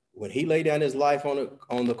 When he laid down his life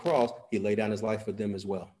on the cross, he laid down his life for them as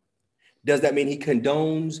well. Does that mean he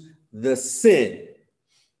condones the sin?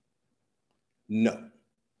 No.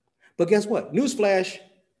 But guess what? Newsflash,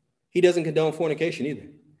 he doesn't condone fornication either.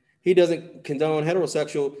 He doesn't condone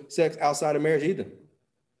heterosexual sex outside of marriage either.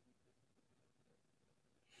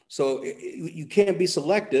 So you can't be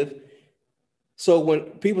selective. So when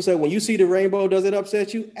people say, when you see the rainbow, does it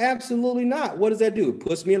upset you? Absolutely not. What does that do? It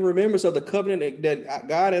puts me in remembrance of the covenant that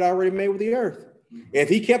God had already made with the earth. If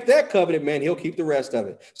he kept that covenant, man, he'll keep the rest of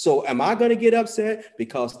it. So am I going to get upset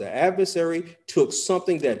because the adversary took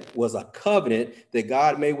something that was a covenant that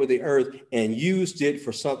God made with the earth and used it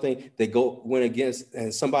for something that went against,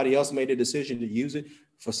 and somebody else made a decision to use it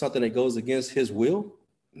for something that goes against his will?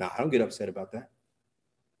 No, I don't get upset about that.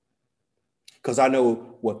 Because I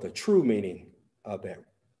know what the true meaning of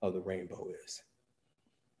the rainbow is.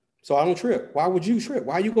 So I don't trip. Why would you trip?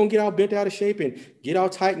 Why are you going to get all bent out of shape and get all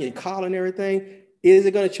tight and your collar and everything? Is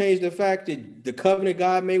it going to change the fact that the covenant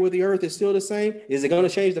God made with the earth is still the same? Is it going to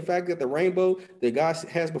change the fact that the rainbow that God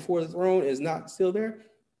has before the throne is not still there?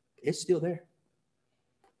 It's still there.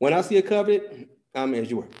 When I see a covenant, I'm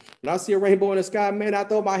as you were. When I see a rainbow in the sky, man, I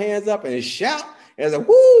throw my hands up and shout as a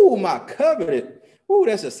woo, my covenant. Woo,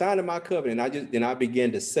 that's a sign of my covenant. And I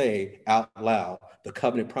begin to say out loud the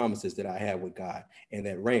covenant promises that I have with God. And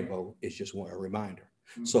that rainbow is just a reminder.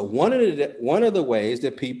 Mm-hmm. So one of the ways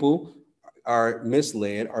that people are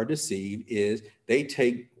misled or deceived is they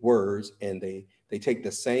take words and they take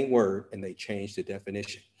the same word and they change the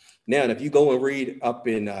definition. Now, if you go and read up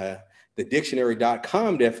in the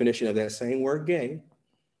dictionary.com definition of that same word gay,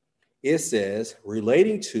 it says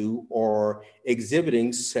relating to or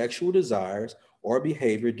exhibiting sexual desires or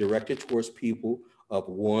behavior directed towards people of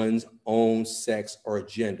one's own sex or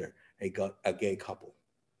gender, a gay couple.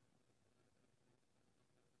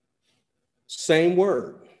 Same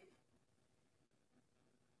word,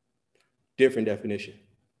 different definition,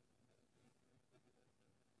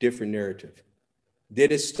 different narrative.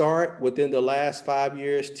 Did it start within the last 5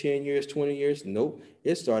 years, 10 years, 20 years? Nope.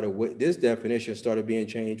 It started with this definition started being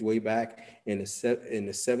changed way back in the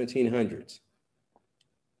 1700s.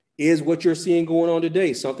 Is what you're seeing going on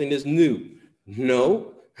today something that's new?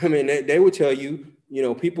 No. I mean, they would tell you,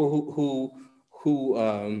 people who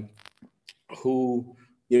are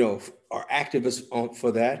activists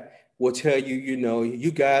for that will tell you,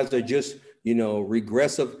 you guys are just,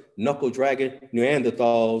 regressive knuckle dragging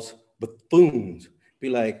Neanderthals, buffoons. Be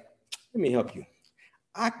like, let me help you.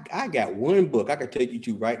 I got one book I can take you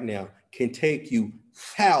to right now, can take you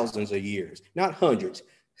thousands of years, not hundreds,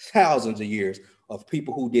 thousands of years of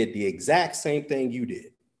people who did the exact same thing you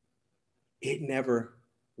did. It never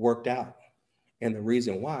worked out. And the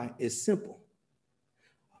reason why is simple.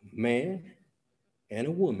 A man and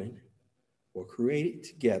a woman were created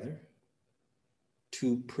together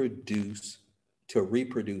to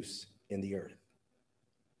reproduce in the earth.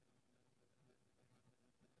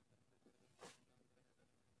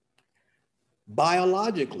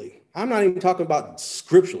 Biologically, I'm not even talking about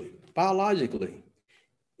scripturally, biologically,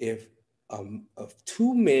 if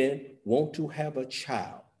two men want to have a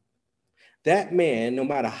child, that man, no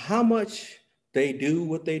matter how much they do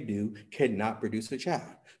what they do, cannot produce a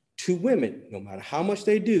child. Two women, no matter how much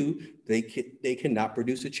they do, they cannot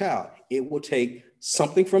produce a child. It will take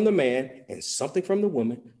something from the man and something from the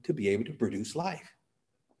woman to be able to produce life.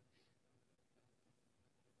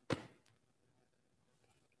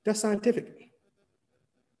 That's scientific.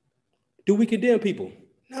 Do we condemn people?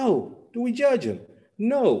 No. Do we judge them?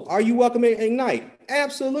 No. Are you welcome at Ignite?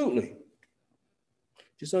 Absolutely.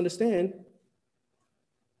 Just understand,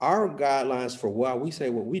 our guidelines for why we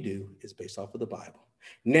say what we do is based off of the Bible.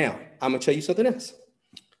 Now, I'm going to tell you something else.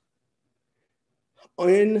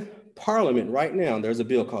 In Parliament right now, there's a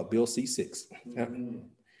bill called Bill C6.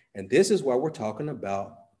 And this is why we're talking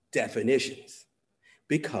about definitions,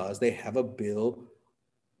 because they have a bill,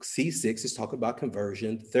 C6 is talking about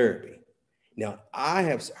conversion therapy. Now, I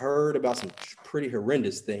have heard about some pretty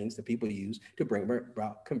horrendous things that people use to bring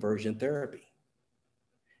about conversion therapy.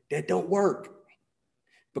 That don't work,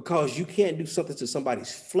 because you can't do something to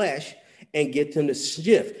somebody's flesh and get them to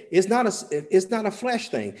shift. It's not a flesh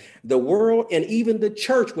thing. The world and even the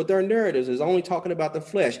church with their narratives is only talking about the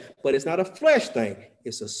flesh, but it's not a flesh thing.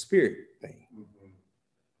 It's a spirit thing.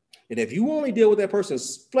 And if you only deal with that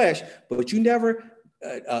person's flesh, but you never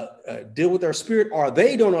deal with their spirit, or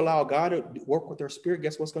they don't allow God to work with their spirit,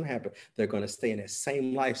 guess what's going to happen? They're going to stay in that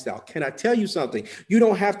same lifestyle. Can I tell you something? You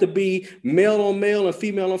don't have to be male on male and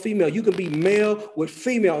female on female. You can be male with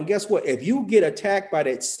female. And guess what? If you get attacked by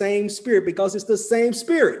that same spirit, because it's the same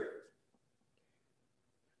spirit,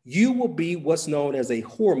 you will be what's known as a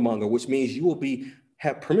whoremonger, which means you will be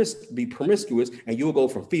promiscuous, and you will go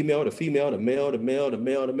from female to female to male to male to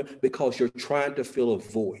male to male, because you're trying to fill a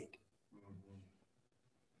void.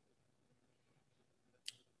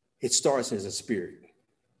 It starts as a spirit,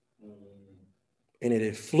 and it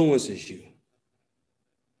influences you.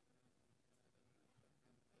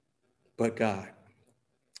 But God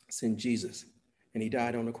sent Jesus, and he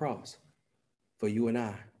died on the cross for you and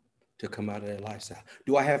I to come out of that lifestyle.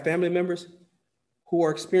 Do I have family members who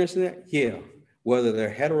are experiencing that? Yeah. Whether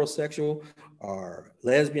they're heterosexual or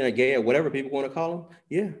lesbian or gay or whatever people want to call them.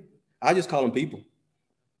 Yeah. I just call them people.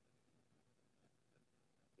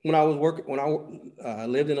 When I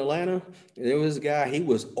lived in Atlanta, there was a guy, he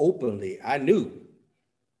was openly, I knew.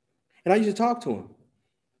 And I used to talk to him.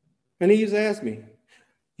 And he used to ask me,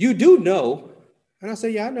 you do know? And I say,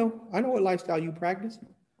 yeah, I know what lifestyle you practice.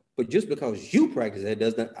 But just because you practice it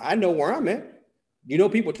doesn't, I know where I'm at. You know,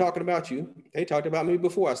 people talking about you. They talked about me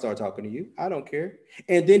before I started talking to you. I don't care.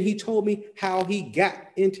 And then he told me how he got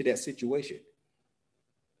into that situation.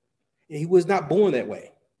 And he was not born that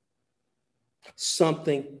way.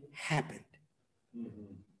 Something happened.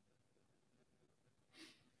 Mm-hmm.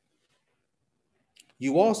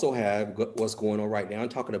 You also have what's going on right now. I'm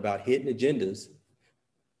talking about hidden agendas.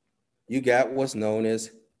 You got what's known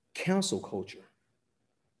as cancel culture.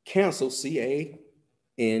 Cancel, C-A-N-C-E-L,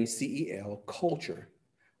 culture.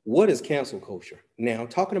 What is cancel culture? Now, I'm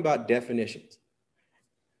talking about definitions.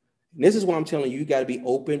 And this is why I'm telling you, you got to be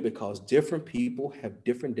open, because different people have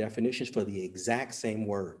different definitions for the exact same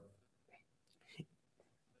word.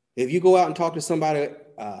 If you go out and talk to somebody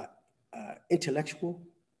intellectual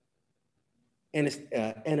and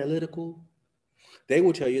analytical, they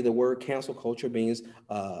will tell you the word cancel culture means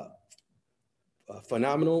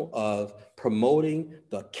phenomenal of promoting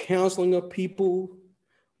the canceling of people,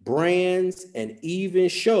 brands, and even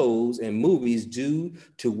shows and movies due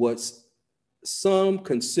to what some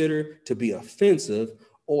consider to be offensive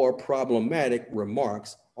or problematic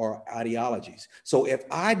remarks or ideologies. So if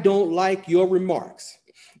I don't like your remarks,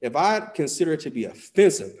 if I consider it to be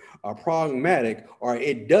offensive or problematic, or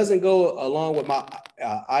it doesn't go along with my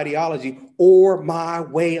ideology or my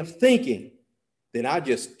way of thinking, then I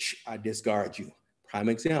discard you. Prime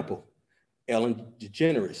example, Ellen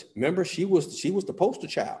DeGeneres. Remember, she was the poster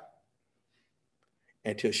child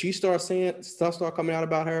until she started saying stuff started coming out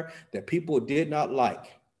about her that people did not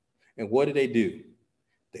like. And what did they do?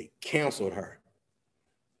 They canceled her.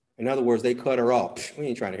 In other words, they cut her off. We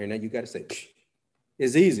ain't trying to hear that. You got to say,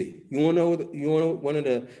 it's easy. You want to know one of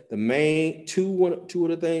the main two of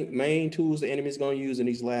the main tools the enemy is going to use in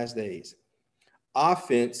these last days: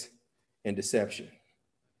 offense and deception.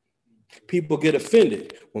 People get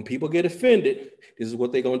offended. When people get offended, this is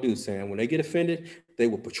what they're going to do, Sam. When they get offended, they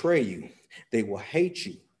will betray you. They will hate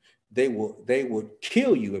you. They will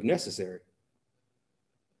kill you if necessary,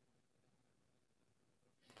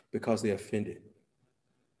 because they're offended.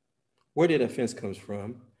 Where did offense come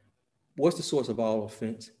from? What's the source of all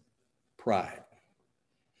offense? Pride.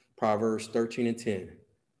 Proverbs 13:10.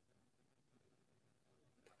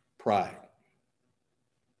 Pride.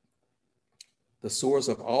 The source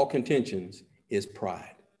of all contentions is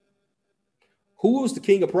pride. Who is the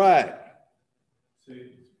king of pride?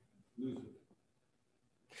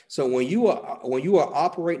 So when you are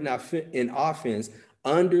operating in offense,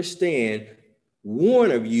 understand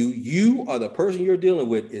one of you or the person you're dealing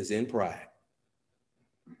with is in pride.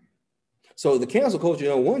 So the cancel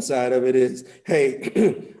culture on one side of it is,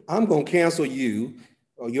 hey, I'm going to cancel you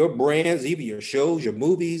or your brands, even your shows, your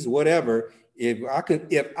movies, whatever, if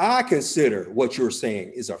I consider what you're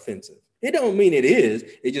saying is offensive. It don't mean it is.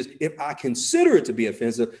 It just, if I consider it to be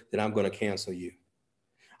offensive, then I'm going to cancel you.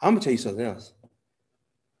 I'm going to tell you something else.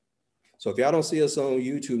 So if y'all don't see us on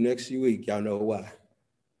YouTube next week, y'all know why.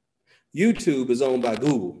 YouTube is owned by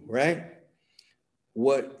Google, right?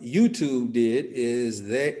 What YouTube did is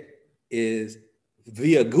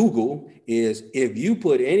via Google is if you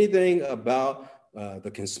put anything about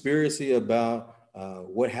the conspiracy about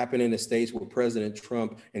what happened in the States with President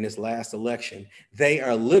Trump in this last election, they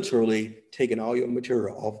are literally taking all your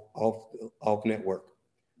material off network.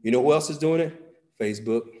 You know who else is doing it?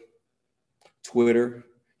 Facebook, Twitter.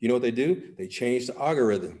 You know what they do? They change the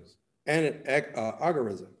algorithms and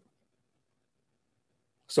algorithm.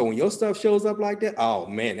 So when your stuff shows up like that, oh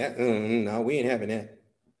man, that no, we ain't having that.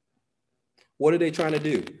 What are they trying to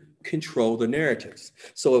do? Control the narratives.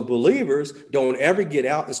 So if believers don't ever get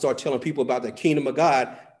out and start telling people about the kingdom of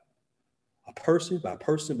God, a person by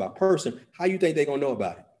person by person, how you think they're gonna know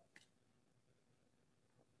about it?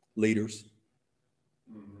 Leaders.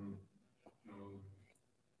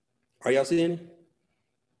 Are y'all seeing it?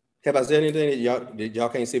 Have I said anything that y'all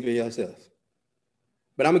can't see for yourselves?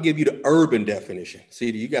 But I'm gonna give you the urban definition.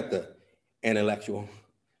 See, you got the analytical.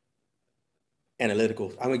 I'm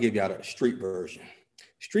gonna give y'all the street version.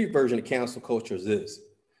 Street version of cancel culture is this: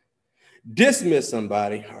 dismiss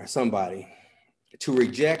somebody to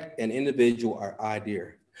reject an individual or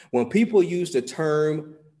idea. When people use the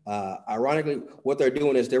term, ironically, what they're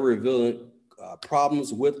doing is they're revealing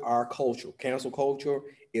problems with our culture. Cancel culture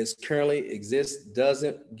is currently exists,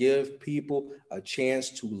 doesn't give people a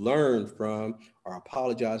chance to learn from or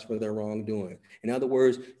apologize for their wrongdoing. In other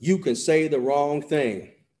words, you can say the wrong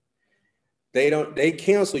thing. They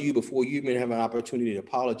cancel you before you even have an opportunity to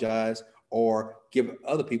apologize or give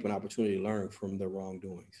other people an opportunity to learn from their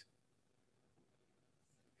wrongdoings.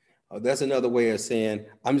 That's another way of saying,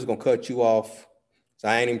 I'm just gonna cut you off. So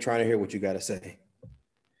I ain't even trying to hear what you gotta say.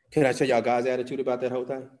 Can I tell y'all God's attitude about that whole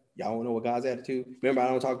thing? Y'all wanna know what God's attitude? Remember,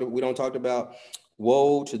 we don't talk about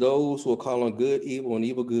woe to those who are calling good evil and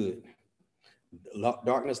evil good.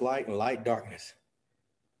 Darkness light and light darkness.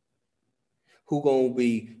 Who gonna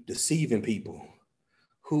be deceiving people?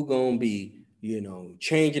 Who gonna be,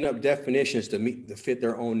 changing up definitions to fit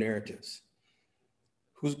their own narratives?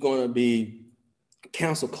 Who's gonna be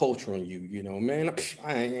cancel culture on you? Man,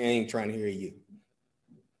 I ain't trying to hear you.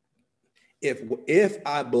 If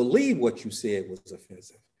I believe what you said was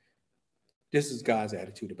offensive, this is God's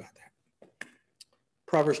attitude about that.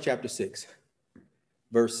 Proverbs chapter 6,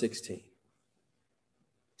 verse 16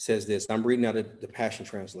 says this. I'm reading out of the Passion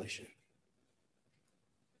Translation.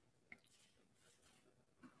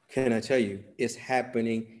 Can I tell you, it's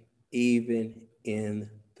happening even in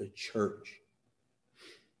the church.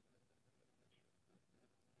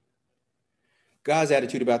 God's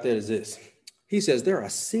attitude about that is this. He says there are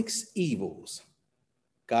 6 evils.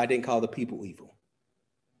 God didn't call the people evil.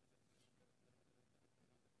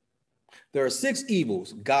 There are 6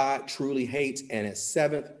 evils God truly hates, and a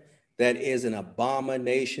 7th that is an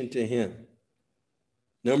abomination to him.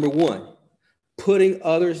 Number 1, putting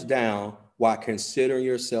others down while considering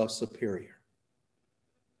yourself superior.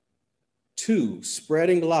 2,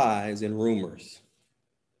 spreading lies and rumors.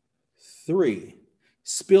 3,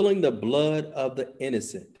 spilling the blood of the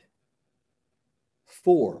innocent.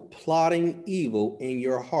 4, plotting evil in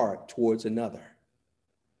your heart towards another.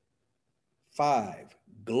 5,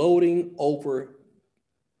 gloating over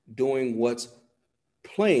doing what's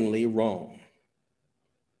plainly wrong.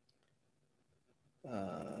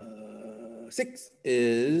 6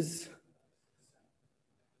 is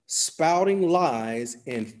spouting lies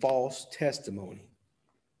and false testimony.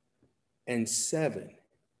 And 7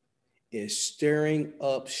 is stirring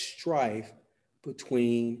up strife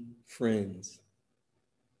between friends.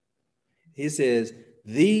 He says,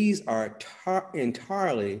 these are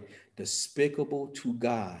entirely despicable to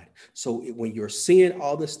God. So when you're seeing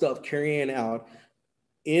all this stuff carrying out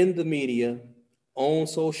in the media, on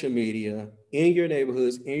social media, in your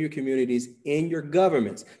neighborhoods, in your communities, in your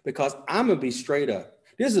governments, because I'm going to be straight up.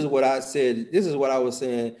 This is what I said. This is what I was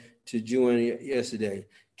saying to Julian yesterday.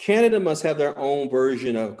 Canada must have their own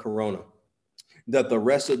version of Corona that the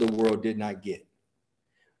rest of the world did not get.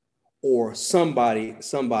 Or something ain't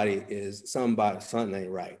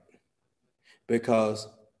right. Because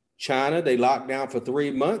China, they locked down for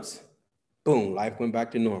 3 months. Boom, life went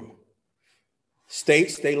back to normal.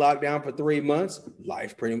 States, they locked down for 3 months.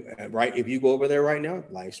 Life pretty right. If you go over there right now,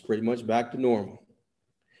 life's pretty much back to normal.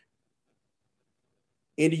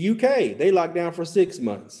 In the UK, they locked down for 6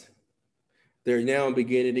 months. They're now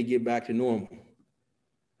beginning to get back to normal.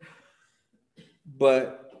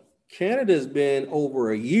 But Canada's been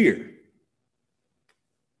over a year.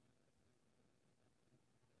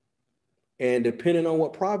 And depending on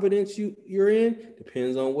what province you're in,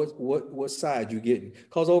 depends on what side you're getting.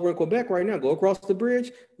 Because over in Quebec right now, go across the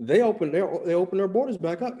bridge, they open their borders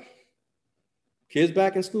back up. Kids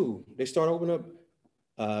back in school. They start opening up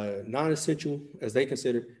non-essential, as they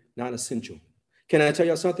consider non-essential. Can I tell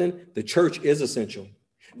y'all something? The church is essential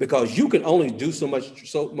because you can only do so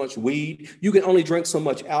much weed. You can only drink so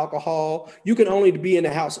much alcohol. You can only be in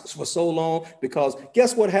the house for so long because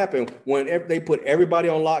guess what happened when they put everybody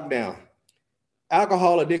on lockdown?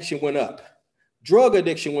 Alcohol addiction went up. Drug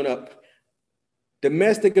addiction went up.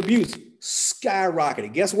 Domestic abuse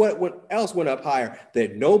skyrocketed. Guess what else went up higher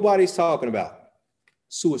that nobody's talking about?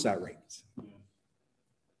 Suicide rates.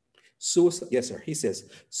 Suicide, yes, sir. He says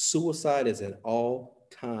suicide is an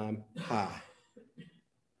all-time high.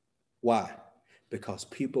 Why? Because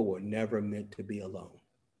people were never meant to be alone.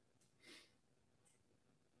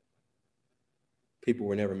 People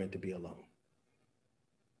were never meant to be alone.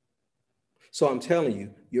 So I'm telling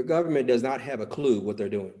you, your government does not have a clue what they're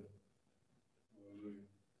doing.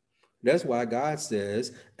 That's why God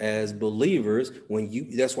says, as believers,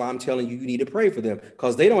 that's why I'm telling you, you need to pray for them,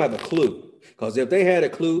 because they don't have a clue. Because if they had a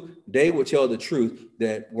clue, they would tell the truth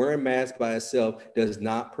that wearing masks by itself does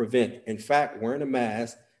not prevent. In fact, wearing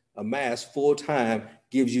a mask full time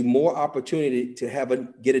gives you more opportunity to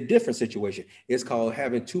get a different situation. It's called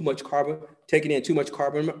having too much taking in too much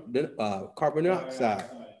carbon dioxide.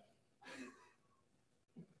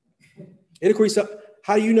 It increases.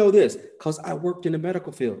 How do you know this? Because I worked in the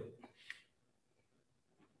medical field.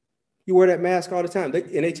 You wear that mask all the time.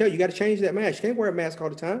 And they tell you got to change that mask. You can't wear a mask all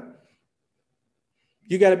the time.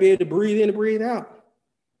 You got to be able to breathe in and breathe out.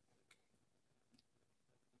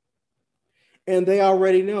 And they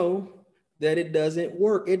already know that it doesn't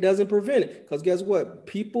work. It doesn't prevent it. Because guess what?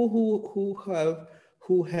 People who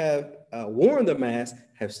have worn the mask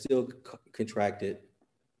have still contracted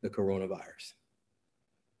the coronavirus.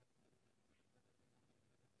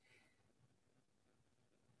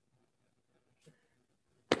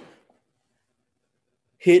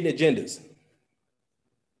 Hidden agendas.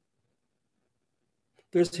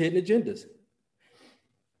 There's hidden agendas.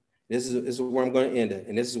 This is where I'm going to end it.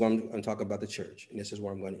 And this is where I'm going to talk about the church. And this is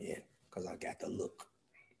where I'm going to end, because I got the look.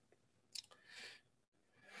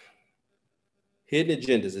 Hidden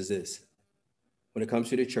agendas is this. When it comes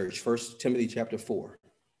to the church, 1 Timothy chapter 4,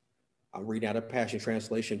 I'm reading out of Passion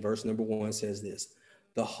Translation, verse number 1 says this: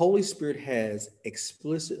 the Holy Spirit has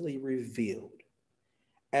explicitly revealed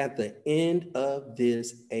at the end of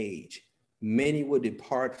this age, many will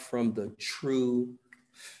depart from the true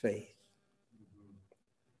faith,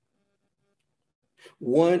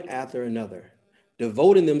 one after another,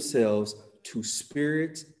 devoting themselves to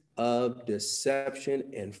spirits of deception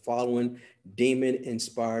and following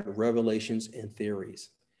demon-inspired revelations and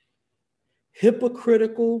theories.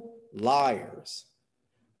 Hypocritical liars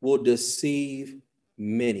will deceive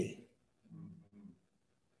many,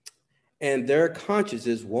 and their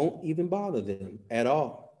consciences won't even bother them at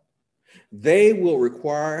all. They will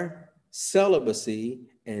require celibacy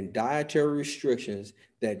and dietary restrictions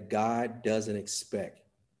that God doesn't expect.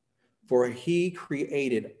 For he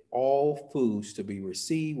created all foods to be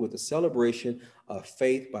received with a celebration of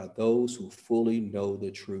faith by those who fully know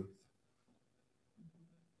the truth.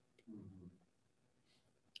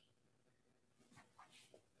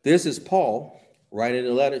 This is Paul writing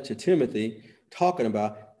a letter to Timothy talking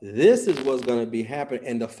about this is what's going to be happening.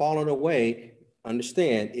 And the falling away,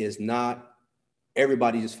 understand, is not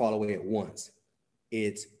everybody just fall away at once.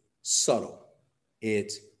 It's subtle.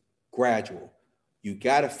 It's gradual. You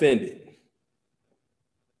got offended.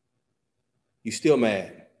 You still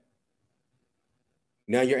mad.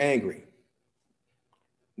 Now you're angry.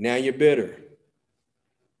 Now you're bitter.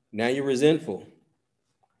 Now you're resentful.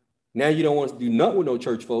 Now you don't want to do nothing with no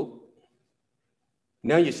church folk.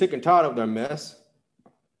 Now you're sick and tired of their mess.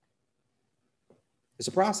 It's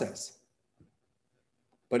a process.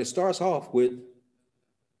 But it starts off with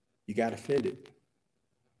you got offended.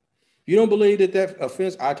 You don't believe that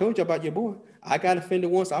offense, I told you about your boy. I got offended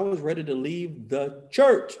once. I was ready to leave the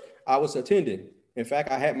church I was attending. In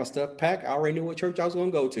fact, I had my stuff packed. I already knew what church I was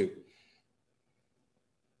going to go to.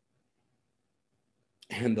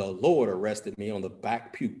 And the Lord arrested me on the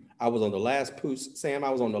back pew. I was on the last pew. Sam, I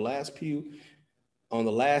was on the last pew, on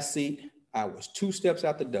the last seat. I was 2 steps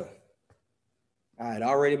out the door. I had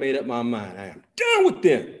already made up my mind. I am done with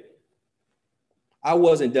them. I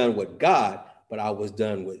wasn't done with God, but I was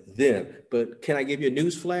done with them. But can I give you a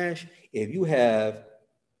news flash? If you have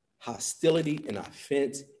hostility and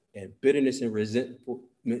offense and bitterness and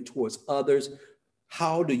resentment towards others,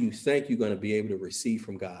 how do you think you're going to be able to receive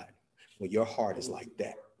from God when your heart is like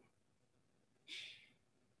that?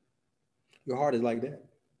 Your heart is like that.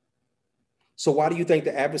 So why do you think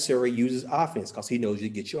the adversary uses offense? Because he knows you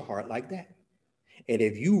get your heart like that. And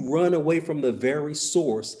if you run away from the very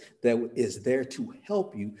source that is there to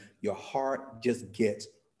help you, your heart just gets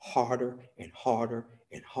harder and harder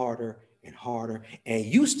and harder and harder. And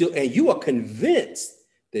you are convinced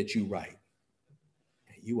that you're right.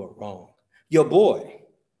 And you are wrong. Your boy,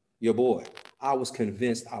 I was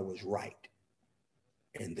convinced I was right.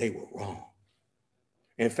 And they were wrong.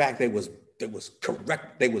 In fact, they was was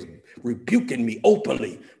correct. They was rebuking me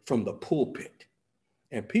openly from the pulpit.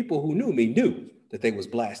 And people who knew me knew that they was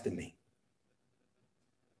blasting me.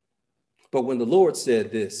 But when the Lord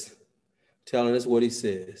said this, telling us what he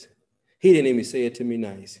says, he didn't even say it to me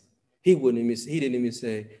nice. He didn't even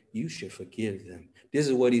say, you should forgive them. This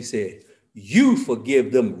is what he said. You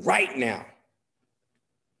forgive them right now.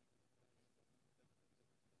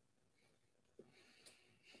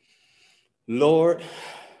 Lord,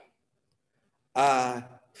 I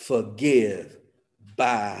forgive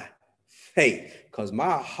by faith, because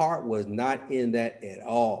my heart was not in that at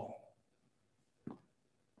all.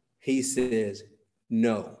 He says,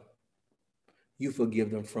 no, you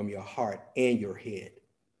forgive them from your heart and your head.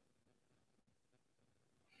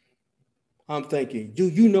 I'm thinking, do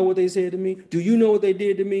you know what they said to me? Do you know what they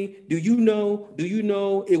did to me? Do you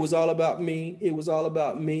know it was all about me? It was all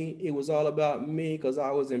about me. It was all about me because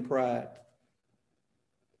I was in pride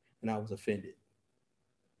and I was offended.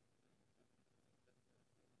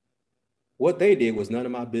 What they did was none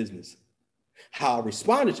of my business. How I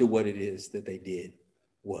responded to what it is that they did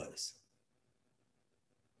was.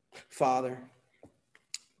 Father,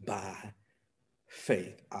 by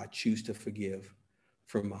faith, I choose to forgive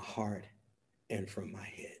from my heart and from my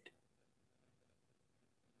head.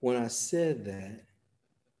 When I said that,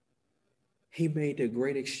 he made a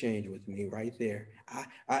great exchange with me right there.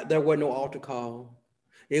 There wasn't no altar call.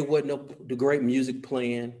 It wasn't the great music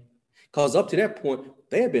playing. Because up to that point,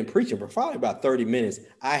 they had been preaching for probably about 30 minutes.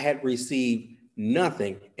 I had received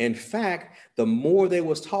nothing. In fact, the more they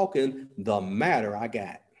was talking, the madder I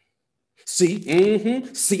got.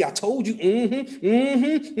 See, see, I told you,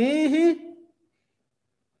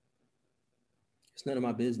 It's none of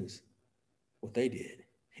my business what they did.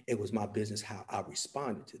 It was my business how I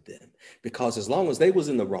responded to them. Because as long as they was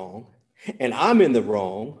in the wrong and I'm in the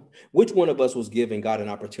wrong, which one of us was giving God an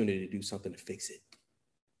opportunity to do something to fix it?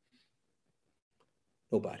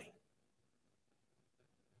 Nobody.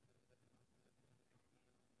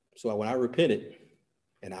 So when I repented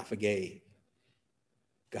and I forgave,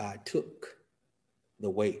 God took the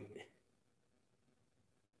weight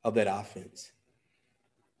of that offense.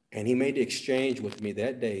 And he made the exchange with me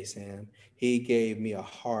that day, Sam. He gave me a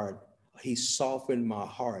heart. He softened my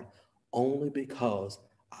heart only because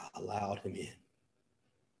I allowed him in.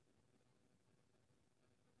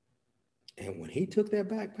 And when he took that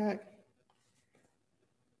backpack,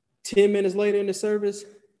 10 minutes later in the service,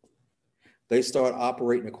 they start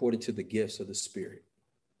operating according to the gifts of the Spirit.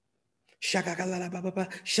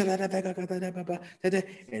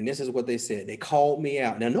 And this is what they said. They called me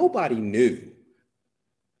out. Now, nobody knew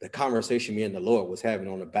the conversation me and the Lord was having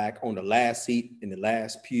on the last seat in the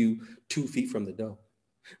last pew, 2 feet from the door.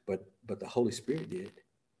 But the Holy Spirit did.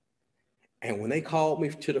 And when they called me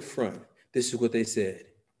to the front, this is what they said.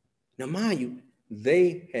 Now, mind you,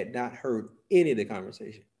 they had not heard any of the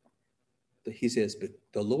conversation. He says,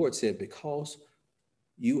 the Lord said, because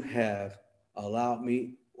you have allowed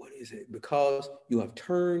me, what is it? Because you have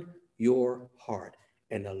turned your heart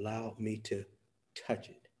and allowed me to touch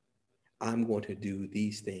it, I'm going to do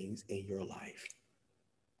these things in your life.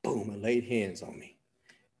 Boom, and laid hands on me.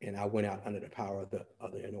 And I went out under the power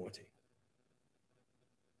of the anointing.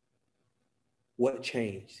 What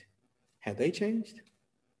changed? Have they changed?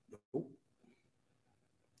 Nope.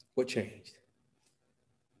 What changed?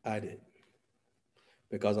 I did.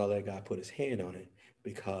 Because I let God put his hand on it.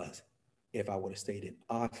 Because if I would have stayed in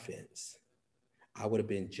offense, I would have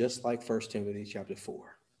been just like 1 Timothy chapter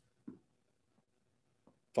 4.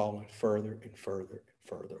 Falling further and further and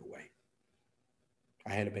further away.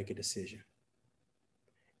 I had to make a decision.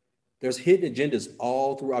 There's hidden agendas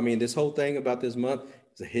all through. I mean, this whole thing about this month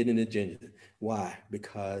is a hidden agenda. Why?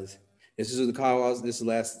 Because this is the call. This is the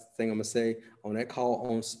last thing I'm gonna say. On that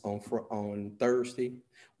call on Thursday,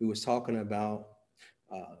 we was talking about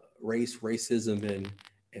racism,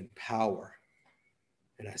 and power.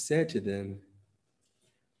 And I said to them,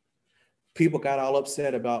 people got all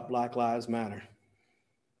upset about Black Lives Matter.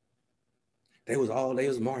 They was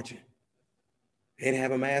marching. They didn't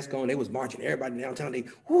have a mask on. They was marching. Everybody downtown,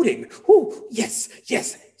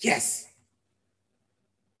 yes.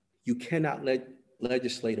 You cannot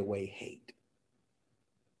legislate away hate.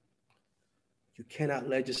 You cannot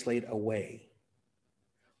legislate away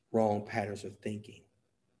wrong patterns of thinking.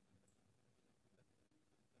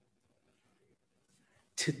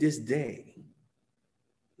 To this day,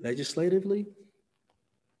 legislatively,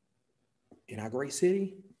 in our great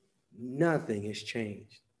city, nothing has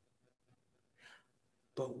changed.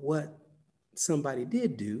 But what somebody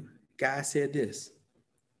did do, guy said this: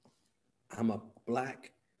 I'm a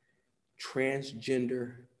Black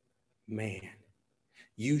transgender man.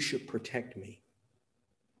 You should protect me.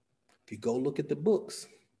 If you go look at the books,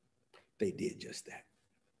 they did just that.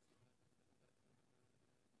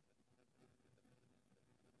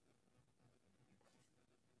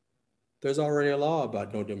 There's already a law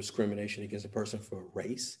about no discrimination against a person for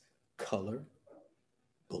race, color,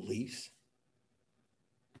 beliefs,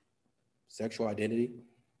 sexual identity.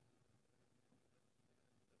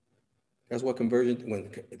 That's what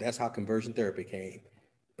that's how conversion therapy came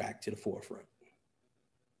back to the forefront.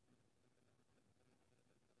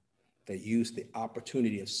 They used the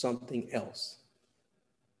opportunity of something else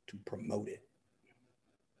to promote it,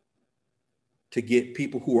 to get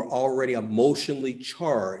people who are already emotionally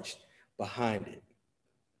charged behind it.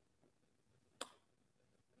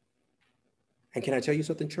 And can I tell you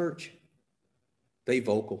something, church? They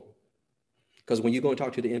vocal. Because when you go and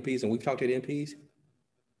talk to the MPs, and we've talked to the MPs,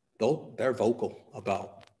 they're vocal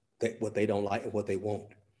about what they don't like and what they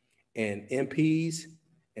want. And MPs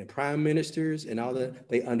and prime ministers and all that,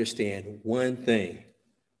 they understand one thing: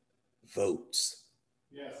 votes.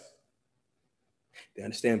 Yes. They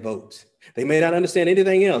understand votes. They may not understand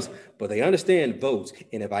anything else, but they understand votes.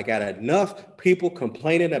 And if I got enough people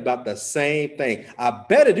complaining about the same thing, I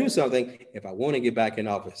better do something if I want to get back in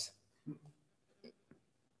office.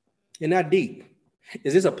 And not deep.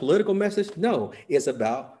 Is this a political message? No, it's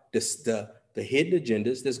about the hidden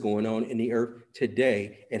agendas that's going on in the earth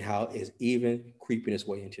today and how it's even creeping its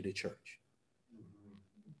way into the church.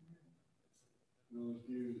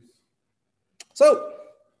 So,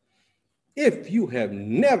 if you have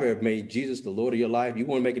never made Jesus the Lord of your life, you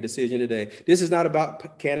want to make a decision today. This is not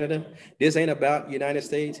about Canada. This ain't about United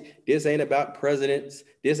States. This ain't about presidents.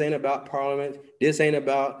 This ain't about parliament. This ain't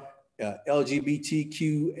about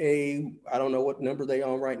LGBTQA. I don't know what number they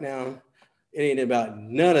on right now. It ain't about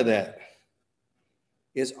none of that.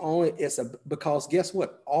 Because guess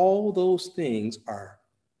what? All those things are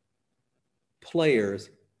players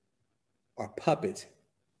or puppets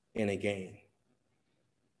in a game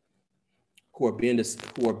who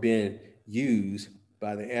are being used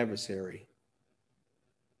by the adversary.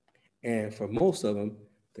 And for most of them,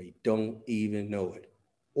 they don't even know it,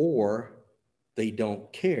 or they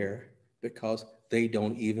don't care because they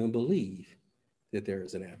don't even believe that there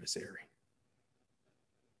is an adversary.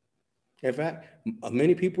 In fact,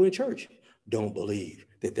 many people in church don't believe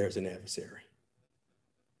that there's an adversary.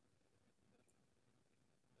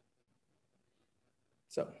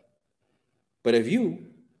 So, but if you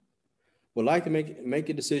would like to make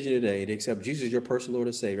a decision today to accept Jesus as your personal Lord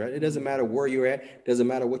and Savior, right? It doesn't matter where you're at. Doesn't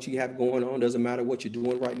matter what you have going on. Doesn't matter what you're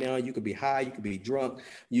doing right now. You could be high. You could be drunk.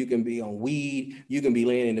 You can be on weed. You can be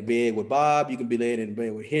laying in the bed with Bob. You can be laying in the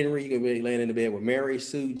bed with Henry. You can be laying in the bed with Mary,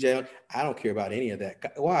 Sue, John. I don't care about any of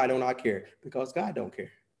that. Why don't I care? Because God don't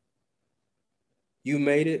care. You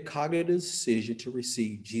made a cognitive decision to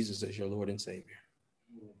receive Jesus as your Lord and Savior.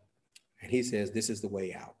 And he says, this is the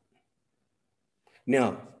way out.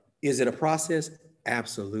 Now, is it a process?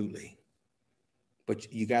 Absolutely.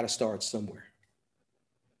 But you got to start somewhere.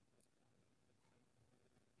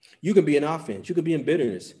 You can be in offense. You can be in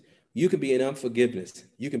bitterness. You can be in unforgiveness.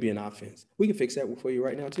 You can be in offense. We can fix that for you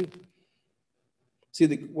right now, too. See,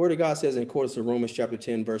 the word of God says in accordance to Romans chapter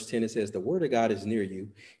 10, verse 10, it says, the word of God is near you,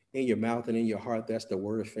 in your mouth and in your heart. That's the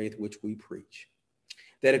word of faith which we preach.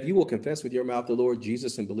 That if you will confess with your mouth the Lord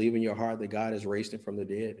Jesus and believe in your heart that God has raised him from the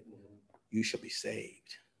dead, you shall be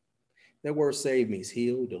saved. That word saved means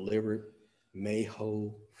healed, delivered, made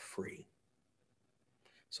whole, free.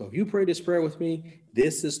 So if you pray this prayer with me,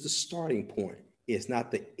 this is the starting point. It's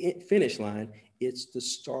not the finish line. It's the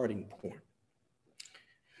starting point.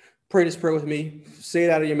 Pray this prayer with me. Say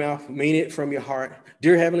it out of your mouth. Mean it from your heart.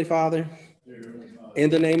 Dear Heavenly Father,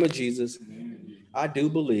 in the name of Jesus, I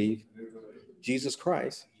do believe Jesus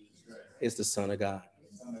Christ is the Son of God.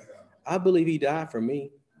 I believe he died for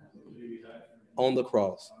me on the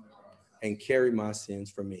cross and carried my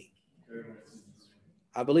sins for me.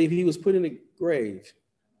 I believe he was put in the grave.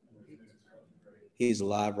 He's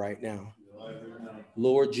alive right now.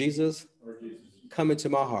 Lord Jesus, come into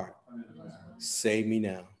my heart. Save me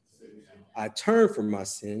now. I turn from my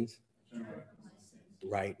sins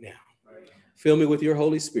right now. Fill me with your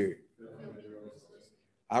Holy Spirit.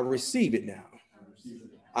 I receive it now.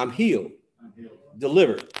 I'm healed,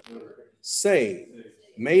 delivered, saved,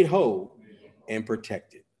 made whole, and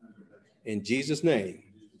protected. In Jesus' name,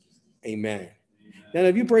 amen. Now,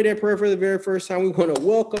 if you pray that prayer for the very first time, we want to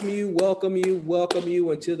welcome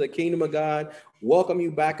you into the kingdom of God, welcome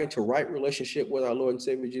you back into right relationship with our Lord and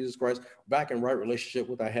Savior, Jesus Christ, back in right relationship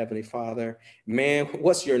with our Heavenly Father. Man,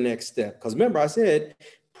 what's your next step? Because remember, I said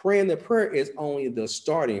praying the prayer is only the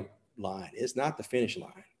starting line. It's not the finish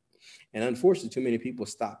line. And unfortunately, too many people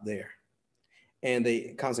stop there. And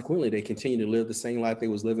they consequently, they continue to live the same life they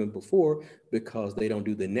was living before because they don't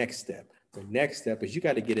do the next step. The next step is you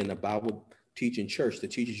got to get in a Bible teaching church that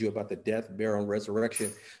teaches you about the death, burial, and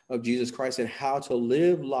resurrection of Jesus Christ and how to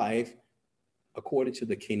live life according to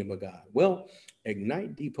the kingdom of God. Well,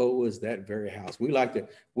 Ignite Depot is that very house. We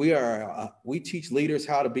teach leaders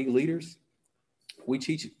how to be leaders. We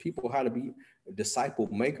teach people how to be disciple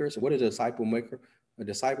makers. What is a disciple maker? A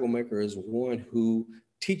disciple maker is one who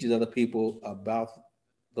teaches other people about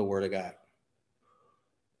the word of God,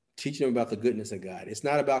 teaching them about the goodness of God. It's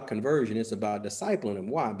not about conversion. It's about discipling them.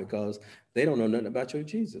 Why? Because they don't know nothing about your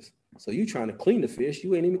Jesus. So you trying to clean the fish.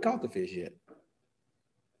 You ain't even caught the fish yet.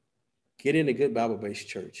 Get in a good Bible-based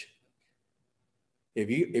church.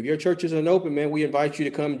 If your church isn't open, man, we invite you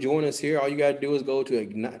to come join us here. All you got to do is go to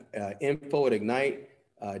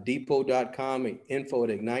info@ignitedepot.com,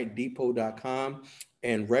 info@ignitedepot.com,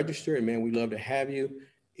 and register. And man, we'd love to have you.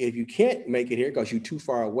 If you can't make it here because you're too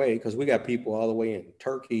far away, because we got people all the way in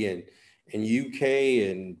Turkey and UK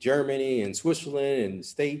and Germany and Switzerland and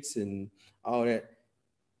States and all that.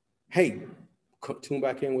 Hey, tune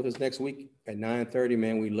back in with us next week at 9:30,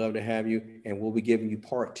 man. We'd love to have you. And we'll be giving you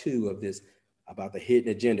part 2 of this about the hidden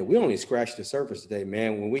agenda. We only scratched the surface today,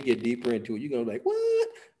 man. When we get deeper into it, you're going to be like, what?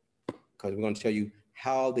 Because we're going to tell you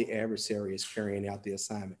how the adversary is carrying out the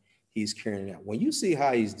assignment. He's carrying it out. When you see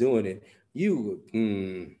how he's doing it,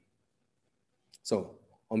 So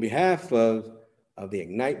on behalf of the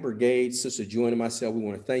Ignite Brigade, Sister Joy and myself, we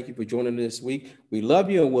want to thank you for joining us this week. We love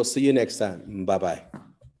you, and we'll see you next time. Bye-bye.